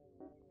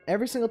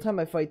 Every single time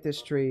I fight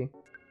this tree,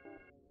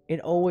 it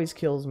always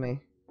kills me.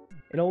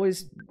 It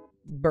always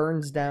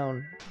burns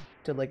down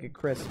to like a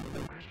crisp.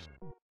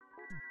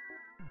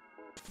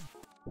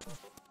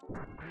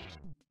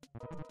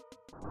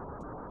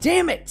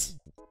 Damn it!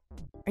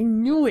 I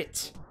knew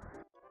it!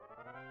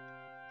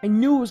 I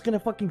knew it was gonna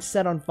fucking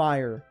set on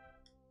fire.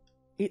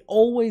 It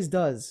always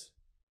does.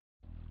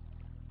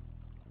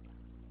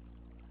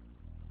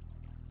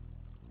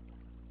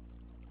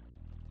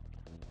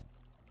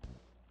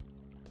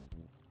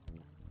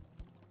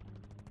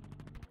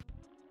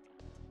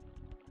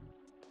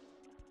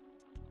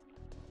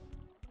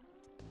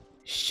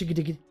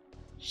 Shigadiggy.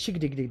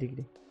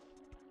 Shigadiggy.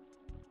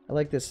 I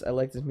like this. I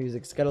like this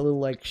music. It's got a little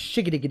like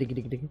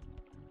shigadiggy.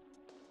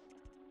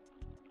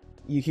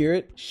 You hear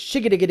it?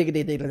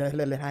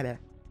 Shigadiggy.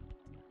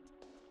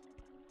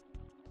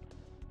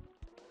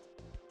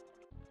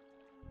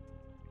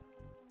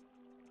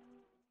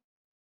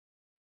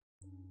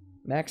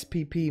 Max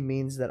PP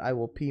means that I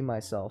will pee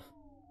myself.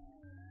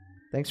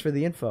 Thanks for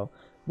the info.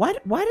 Why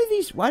do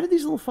these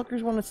little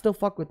fuckers want to still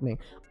fuck with me?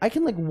 I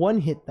can like one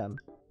hit them.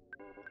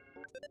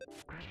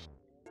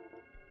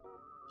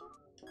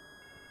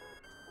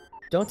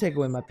 Don't take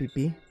away my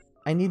PP.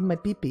 I need my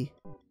PP.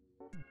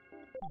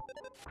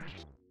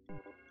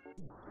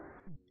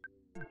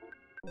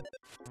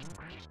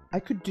 I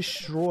could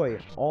destroy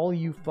all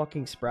you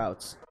fucking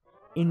sprouts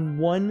in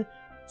one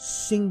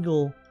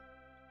single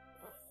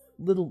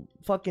little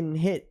fucking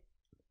hit.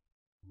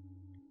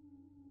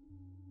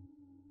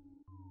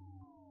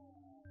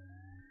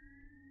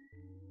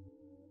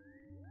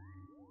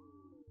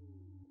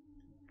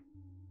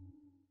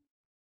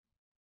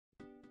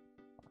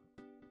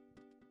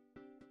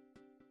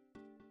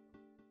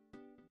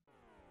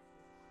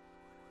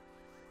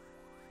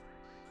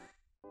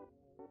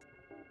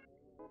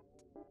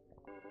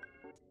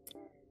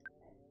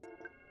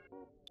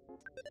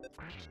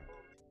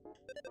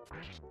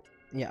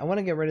 Yeah, I want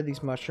to get rid of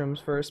these mushrooms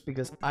first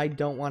because I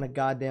don't want a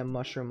goddamn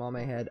mushroom on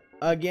my head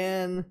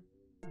again.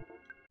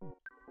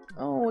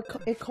 Oh,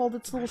 it called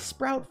its little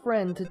sprout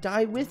friend to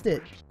die with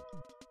it.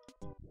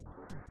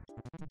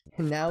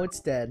 And now it's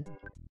dead.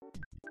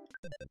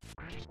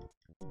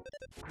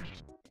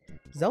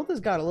 Zelda's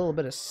got a little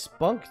bit of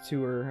spunk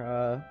to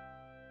her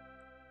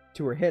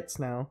hits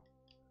now,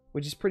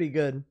 which is pretty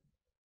good.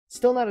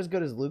 Still not as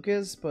good as Luke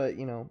is, but,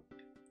 you know,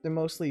 they're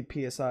mostly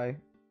PSI.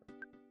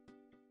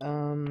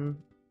 I'm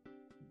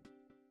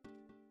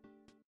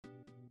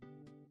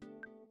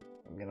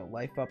gonna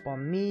life up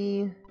on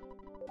me.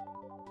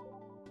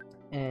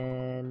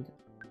 And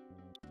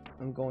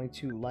I'm going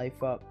to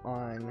life up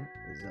on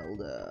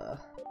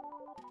Zelda.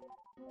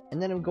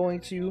 And then I'm going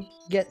to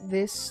get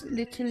this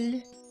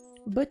little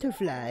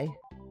butterfly.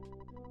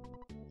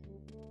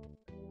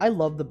 I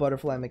love the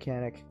butterfly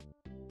mechanic.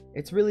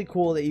 It's really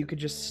cool that you could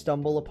just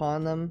stumble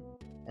upon them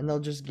and they'll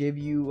just give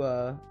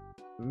you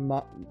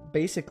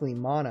basically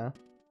mana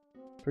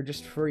for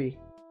just free.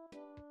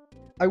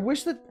 I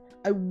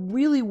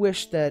really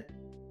wish that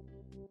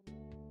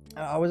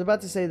I was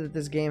about to say that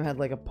this game had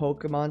like a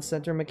Pokemon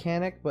Center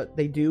mechanic, but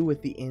they do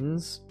with the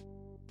inns.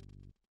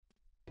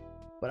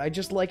 But I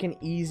just like an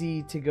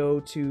easy to go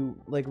to,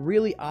 like,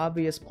 really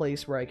obvious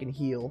place where I can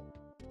heal.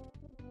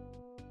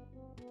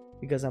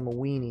 Because I'm a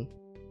weenie.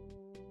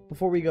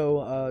 Before we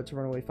go to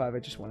Runaway 5, I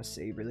just want to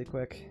save really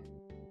quick.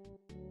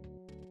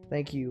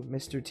 Thank you,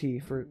 Mr. T,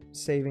 for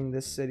saving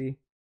this city.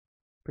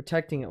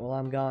 Protecting it while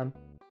I'm gone.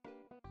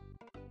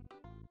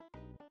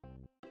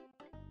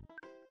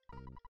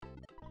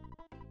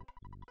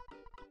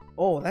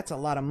 Oh, that's a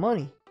lot of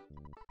money.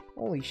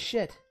 Holy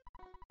shit.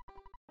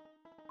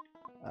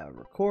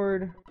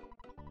 Record.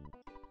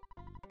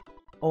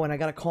 Oh, and I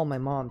gotta call my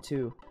mom,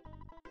 too.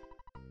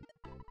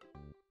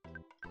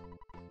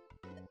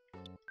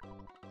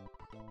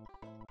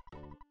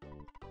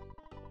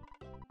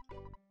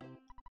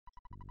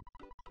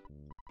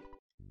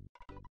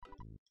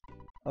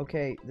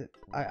 Okay,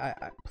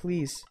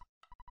 please.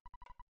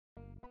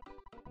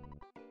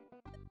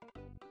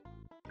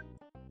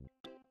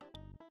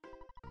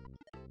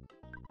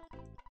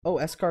 Oh,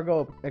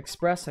 Escargot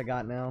Express I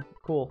got now.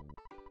 Cool.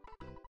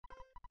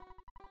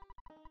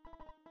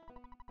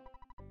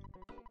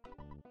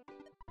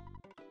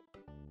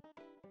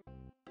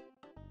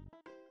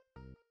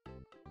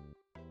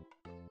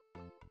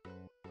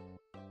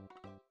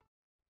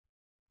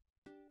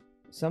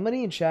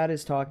 Somebody in chat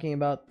is talking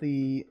about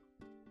the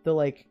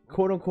like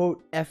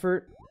quote-unquote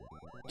effort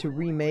to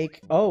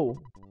remake. Oh.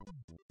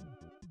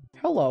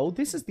 Hello,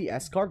 this is the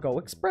Escargot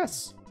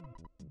Express.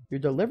 Your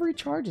delivery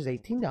charge is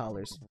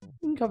 $18.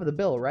 You can cover the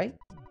bill, right?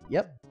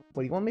 Yep.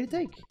 What do you want me to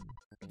take?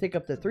 Take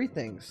up to 3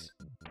 things.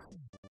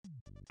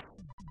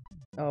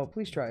 Oh,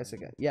 please try us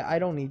again. Yeah, I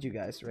don't need you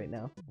guys right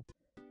now.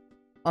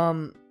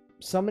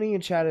 Somebody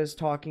in chat is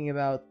talking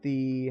about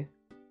the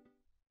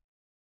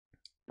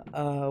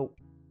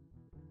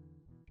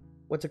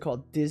what's it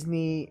called?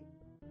 Disney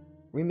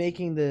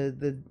remaking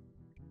the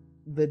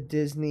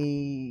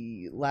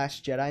Disney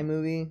Last Jedi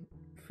movie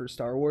for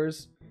Star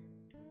Wars.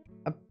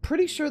 I'm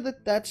pretty sure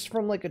that that's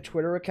from like a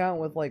Twitter account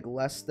with like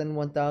less than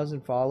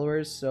 1,000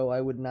 followers, so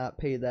I would not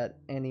pay that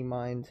any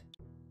mind.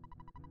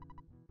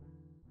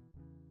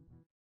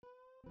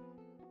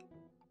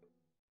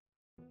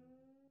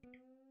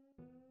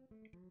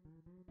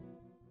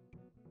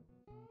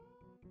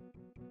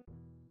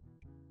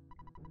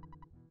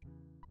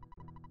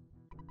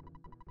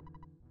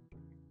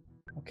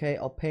 Okay,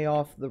 I'll pay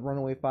off the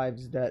Runaway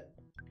 5's debt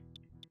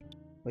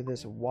with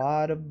this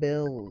wad of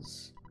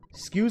bills.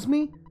 Excuse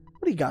me?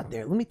 What do you got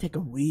there? Let me take a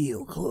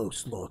real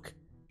close look.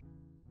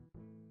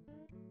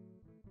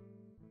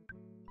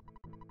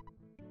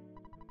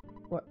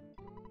 What?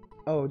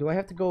 Oh, do I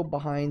have to go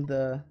behind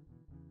the...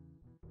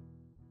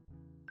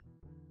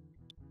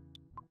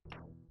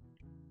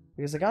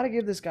 Because I gotta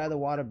give this guy the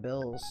wad of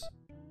bills.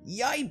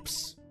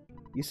 Yipes!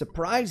 You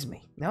surprised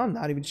me. Now I'm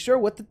not even sure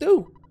what to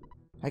do.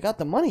 I got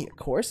the money, of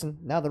course,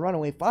 and now the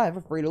Runaway 5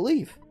 are free to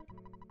leave.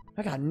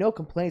 I got no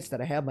complaints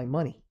that I have my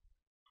money.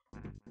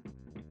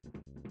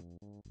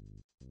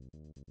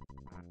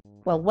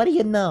 Well, what do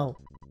you know?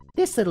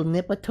 This little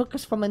nipper took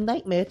us from a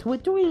nightmare to a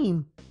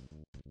dream.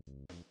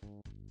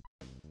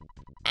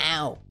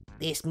 Ow!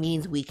 This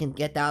means we can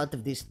get out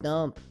of this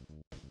dump.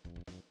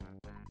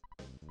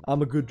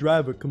 I'm a good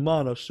driver. Come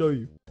on, I'll show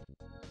you.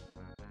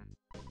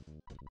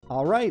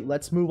 Alright,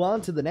 let's move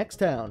on to the next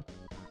town.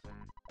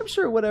 I'm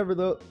sure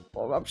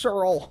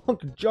all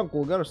hunk of junk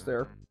will get us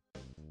there.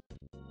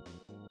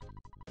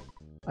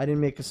 I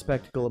didn't make a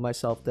spectacle of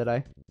myself, did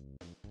I?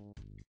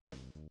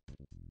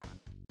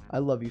 I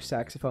love you,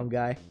 saxophone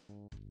guy.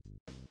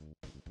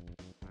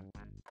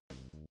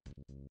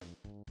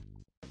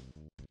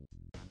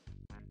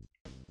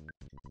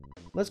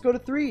 Let's go to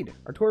Threed.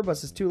 Our tour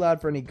bus is too loud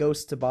for any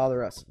ghosts to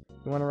bother us.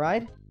 You want to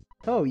ride?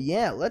 Oh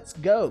yeah, let's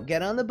go.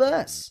 Get on the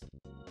bus.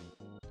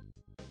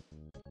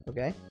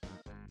 Okay.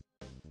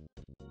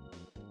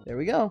 There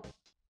we go.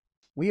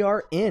 We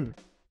are in.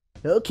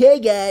 Okay,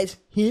 guys,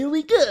 here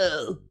we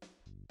go.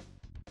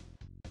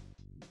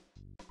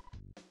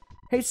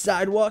 Hey,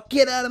 sidewalk,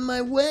 get out of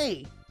my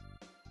way.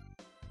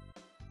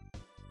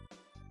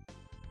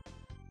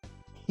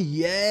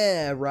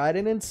 Yeah,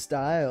 riding in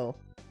style.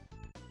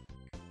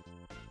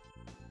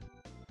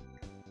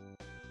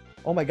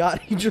 Oh my god,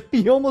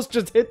 he almost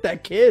just hit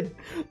that kid.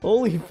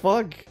 Holy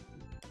fuck.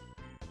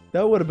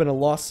 That would have been a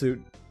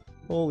lawsuit.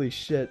 Holy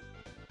shit.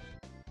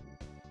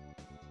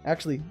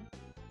 Actually,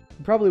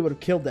 he probably would have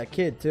killed that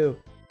kid too.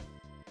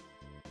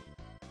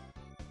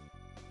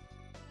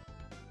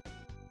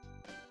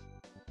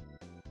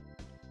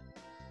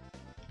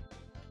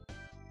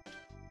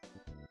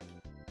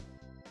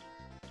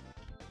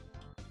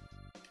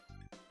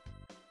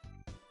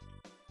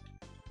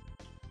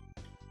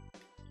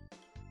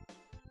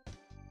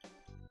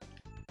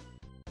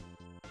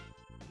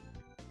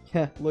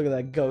 Yeah, look at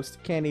that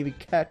ghost. Can't even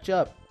catch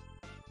up.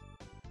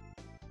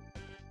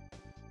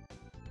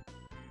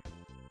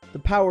 The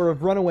power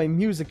of runaway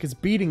music is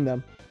beating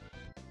them.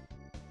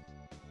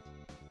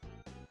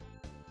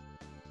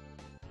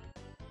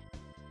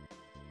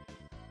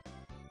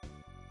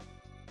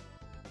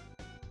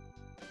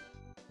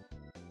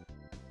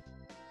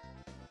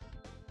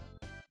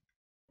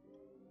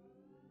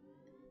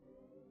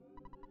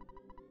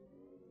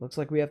 Looks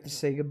like we have to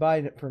say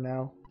goodbye for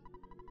now.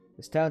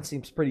 This town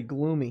seems pretty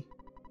gloomy.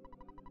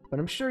 But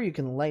I'm sure you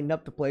can lighten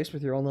up the place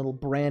with your own little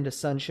brand of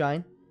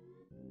sunshine.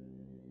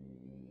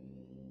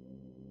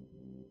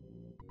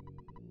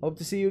 Hope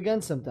to see you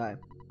again sometime.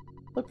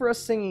 Look for us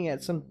singing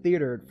at some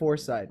theater at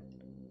Forside.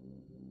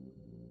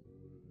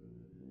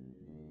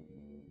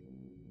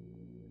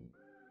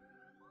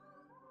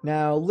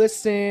 Now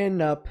listen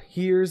up,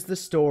 here's the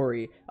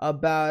story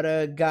about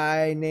a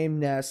guy named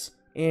Ness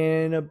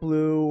in a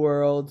blue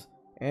world.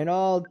 And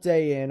all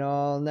day and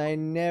all night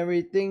and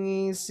everything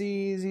he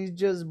sees, he's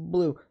just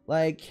blue.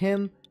 Like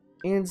him,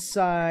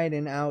 inside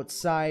and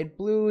outside.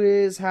 Blue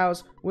his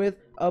house with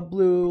a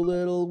blue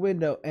little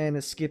window and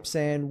a skip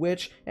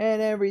sandwich.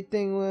 And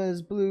everything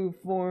was blue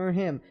for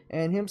him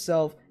and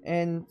himself.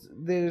 And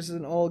there's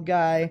an old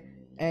guy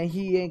and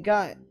he ain't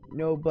got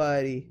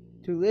nobody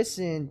to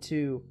listen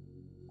to.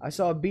 I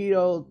saw a beat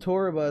old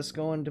tour bus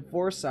going to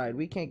Forside.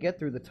 We can't get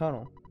through the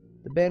tunnel.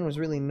 The band was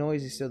really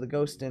noisy, so the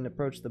ghost didn't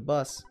approach the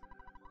bus.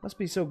 Must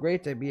be so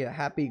great to be a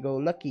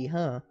happy-go-lucky,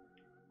 huh?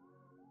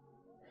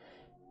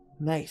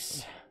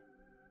 Nice.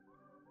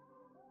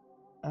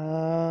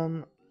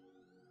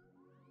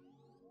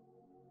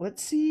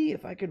 Let's see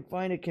if I can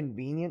find a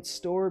convenience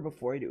store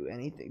before I do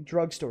anything.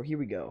 Drugstore, here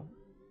we go.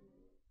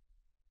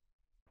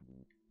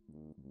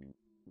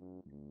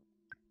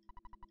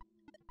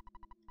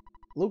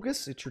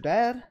 Lucas, it's your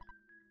dad.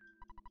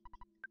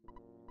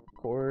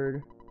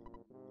 Cord.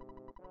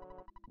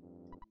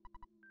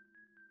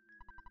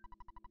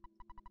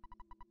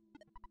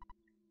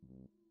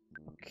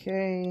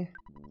 Okay.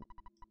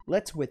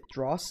 Let's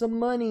withdraw some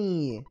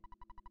money.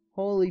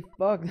 Holy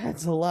fuck,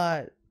 that's a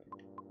lot.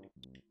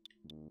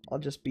 I'll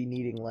just be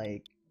needing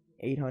like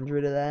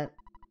 800 of that.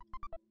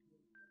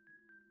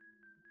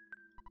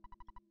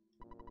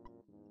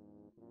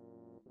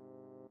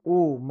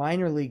 Ooh,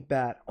 minor league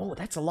bat. Oh,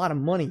 that's a lot of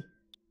money.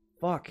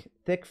 Fuck.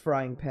 Thick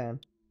frying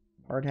pan.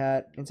 Hard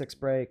hat, insect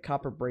spray,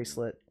 copper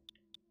bracelet.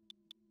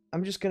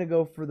 I'm just gonna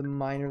go for the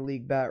minor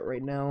league bat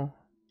right now.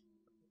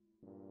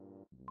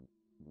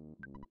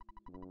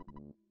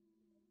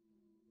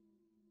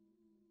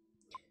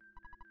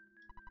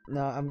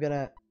 No, I'm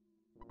gonna...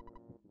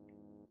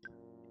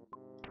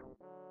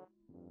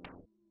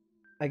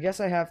 I guess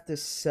I have to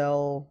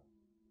sell...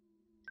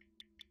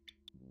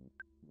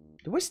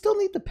 Do I still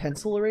need the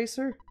pencil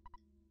eraser?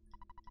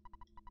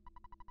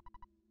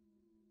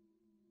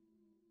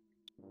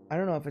 I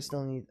don't know if I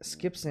still need a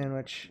skip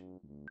sandwich.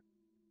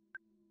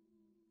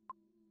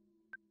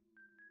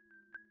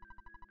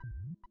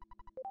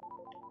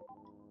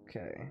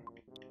 Okay.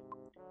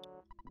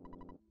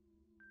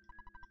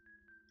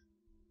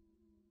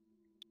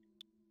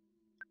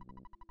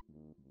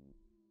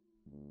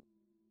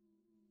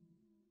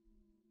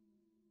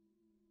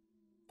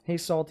 Hey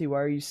Salty,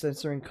 why are you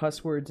censoring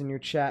cuss words in your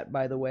chat,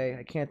 by the way?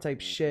 I can't type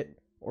shit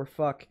or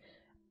fuck.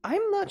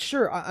 I'm not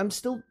sure. I'm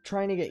still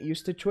trying to get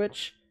used to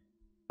Twitch.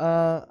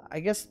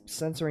 I guess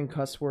censoring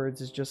cuss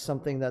words is just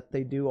something that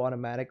they do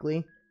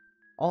automatically.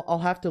 I'll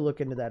have to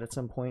look into that at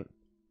some point.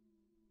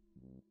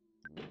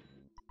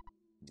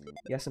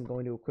 Yes, I'm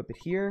going to equip it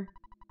here.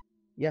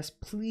 Yes,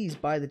 please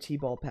buy the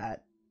T-ball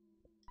pat.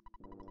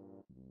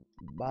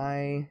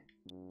 Buy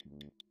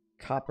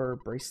copper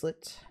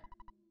bracelet.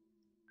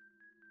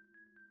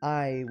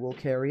 I will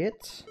carry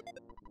it.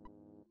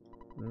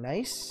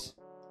 Nice.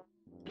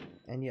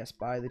 And yes,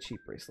 buy the cheap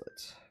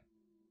bracelet.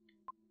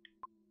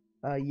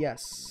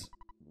 Yes.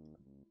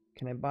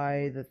 Can I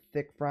buy the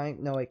thick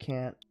frying? No, I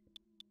can't.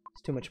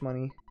 It's too much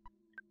money.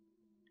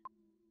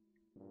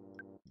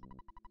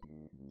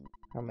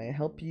 How may I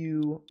help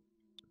you?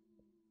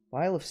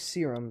 Vial of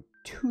serum,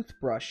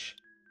 toothbrush,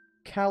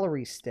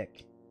 calorie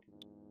stick.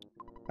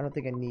 I don't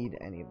think I need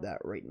any of that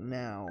right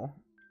now.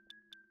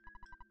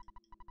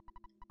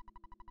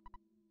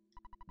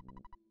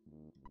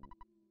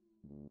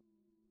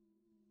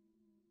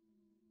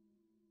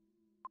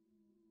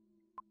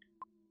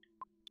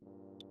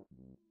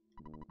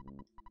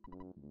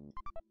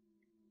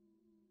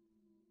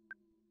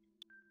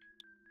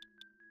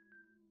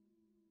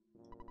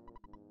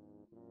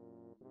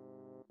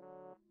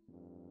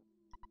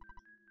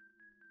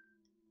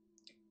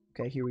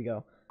 Okay, here we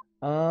go.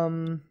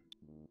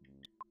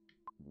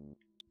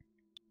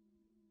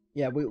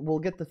 Yeah, we'll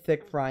get the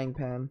thick frying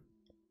pan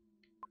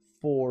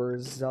for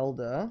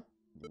Zelda.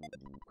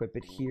 Equip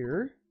it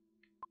here.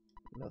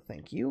 No,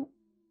 thank you.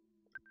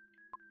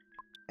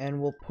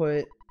 And we'll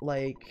put,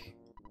 like...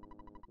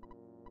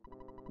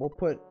 We'll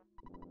put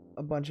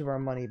a bunch of our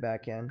money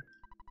back in.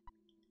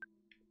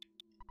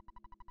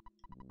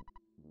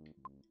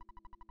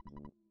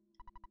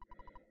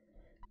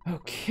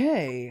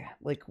 Okay,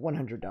 like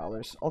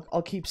 $100.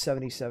 I'll keep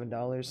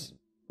 $77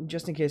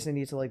 just in case I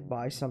need to like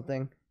buy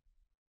something.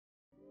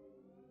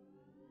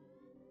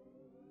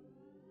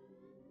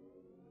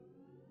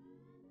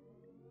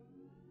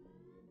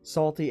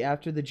 Salty,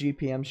 after the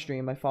GPM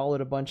stream, I followed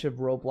a bunch of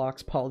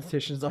Roblox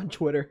politicians on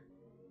Twitter.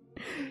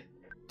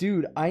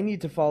 Dude, I need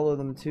to follow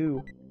them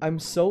too. I'm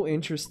so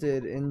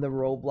interested in the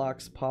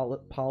Roblox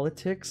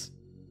politics.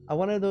 I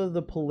want to know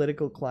the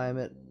political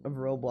climate of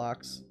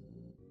Roblox.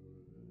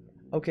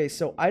 Okay,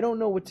 so I don't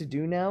know what to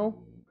do now,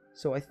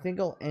 so I think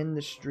I'll end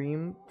the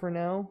stream for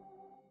now.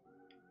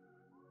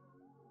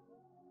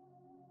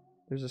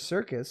 There's a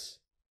circus.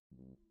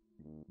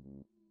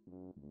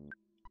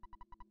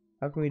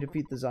 How can we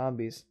defeat the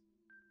zombies?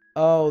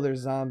 Oh, there's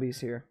zombies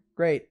here.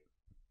 Great.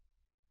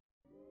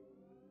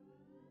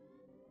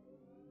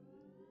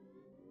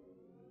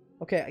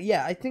 Okay,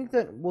 yeah, I think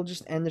that we'll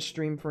just end the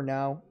stream for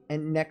now,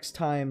 and next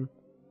time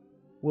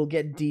we'll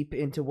get deep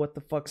into what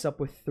the fuck's up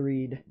with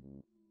Threed.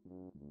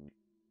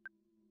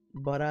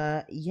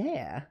 But,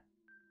 yeah.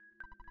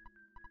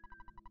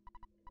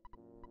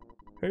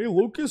 Hey,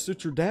 Lucas,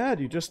 it's your dad.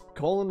 You just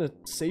calling to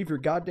save your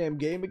goddamn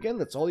game again?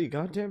 That's all you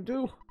goddamn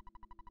do?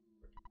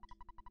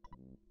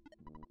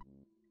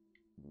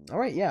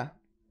 Alright, yeah.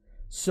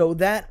 So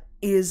that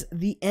is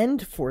the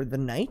end for the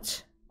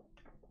night.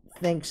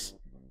 Thanks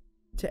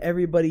to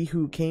everybody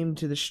who came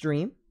to the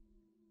stream.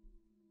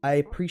 I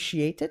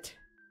appreciate it.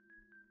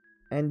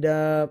 And,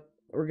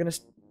 we're gonna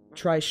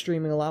try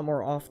streaming a lot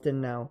more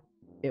often now.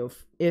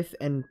 If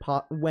and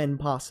when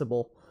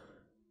possible.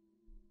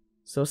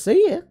 So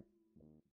see ya.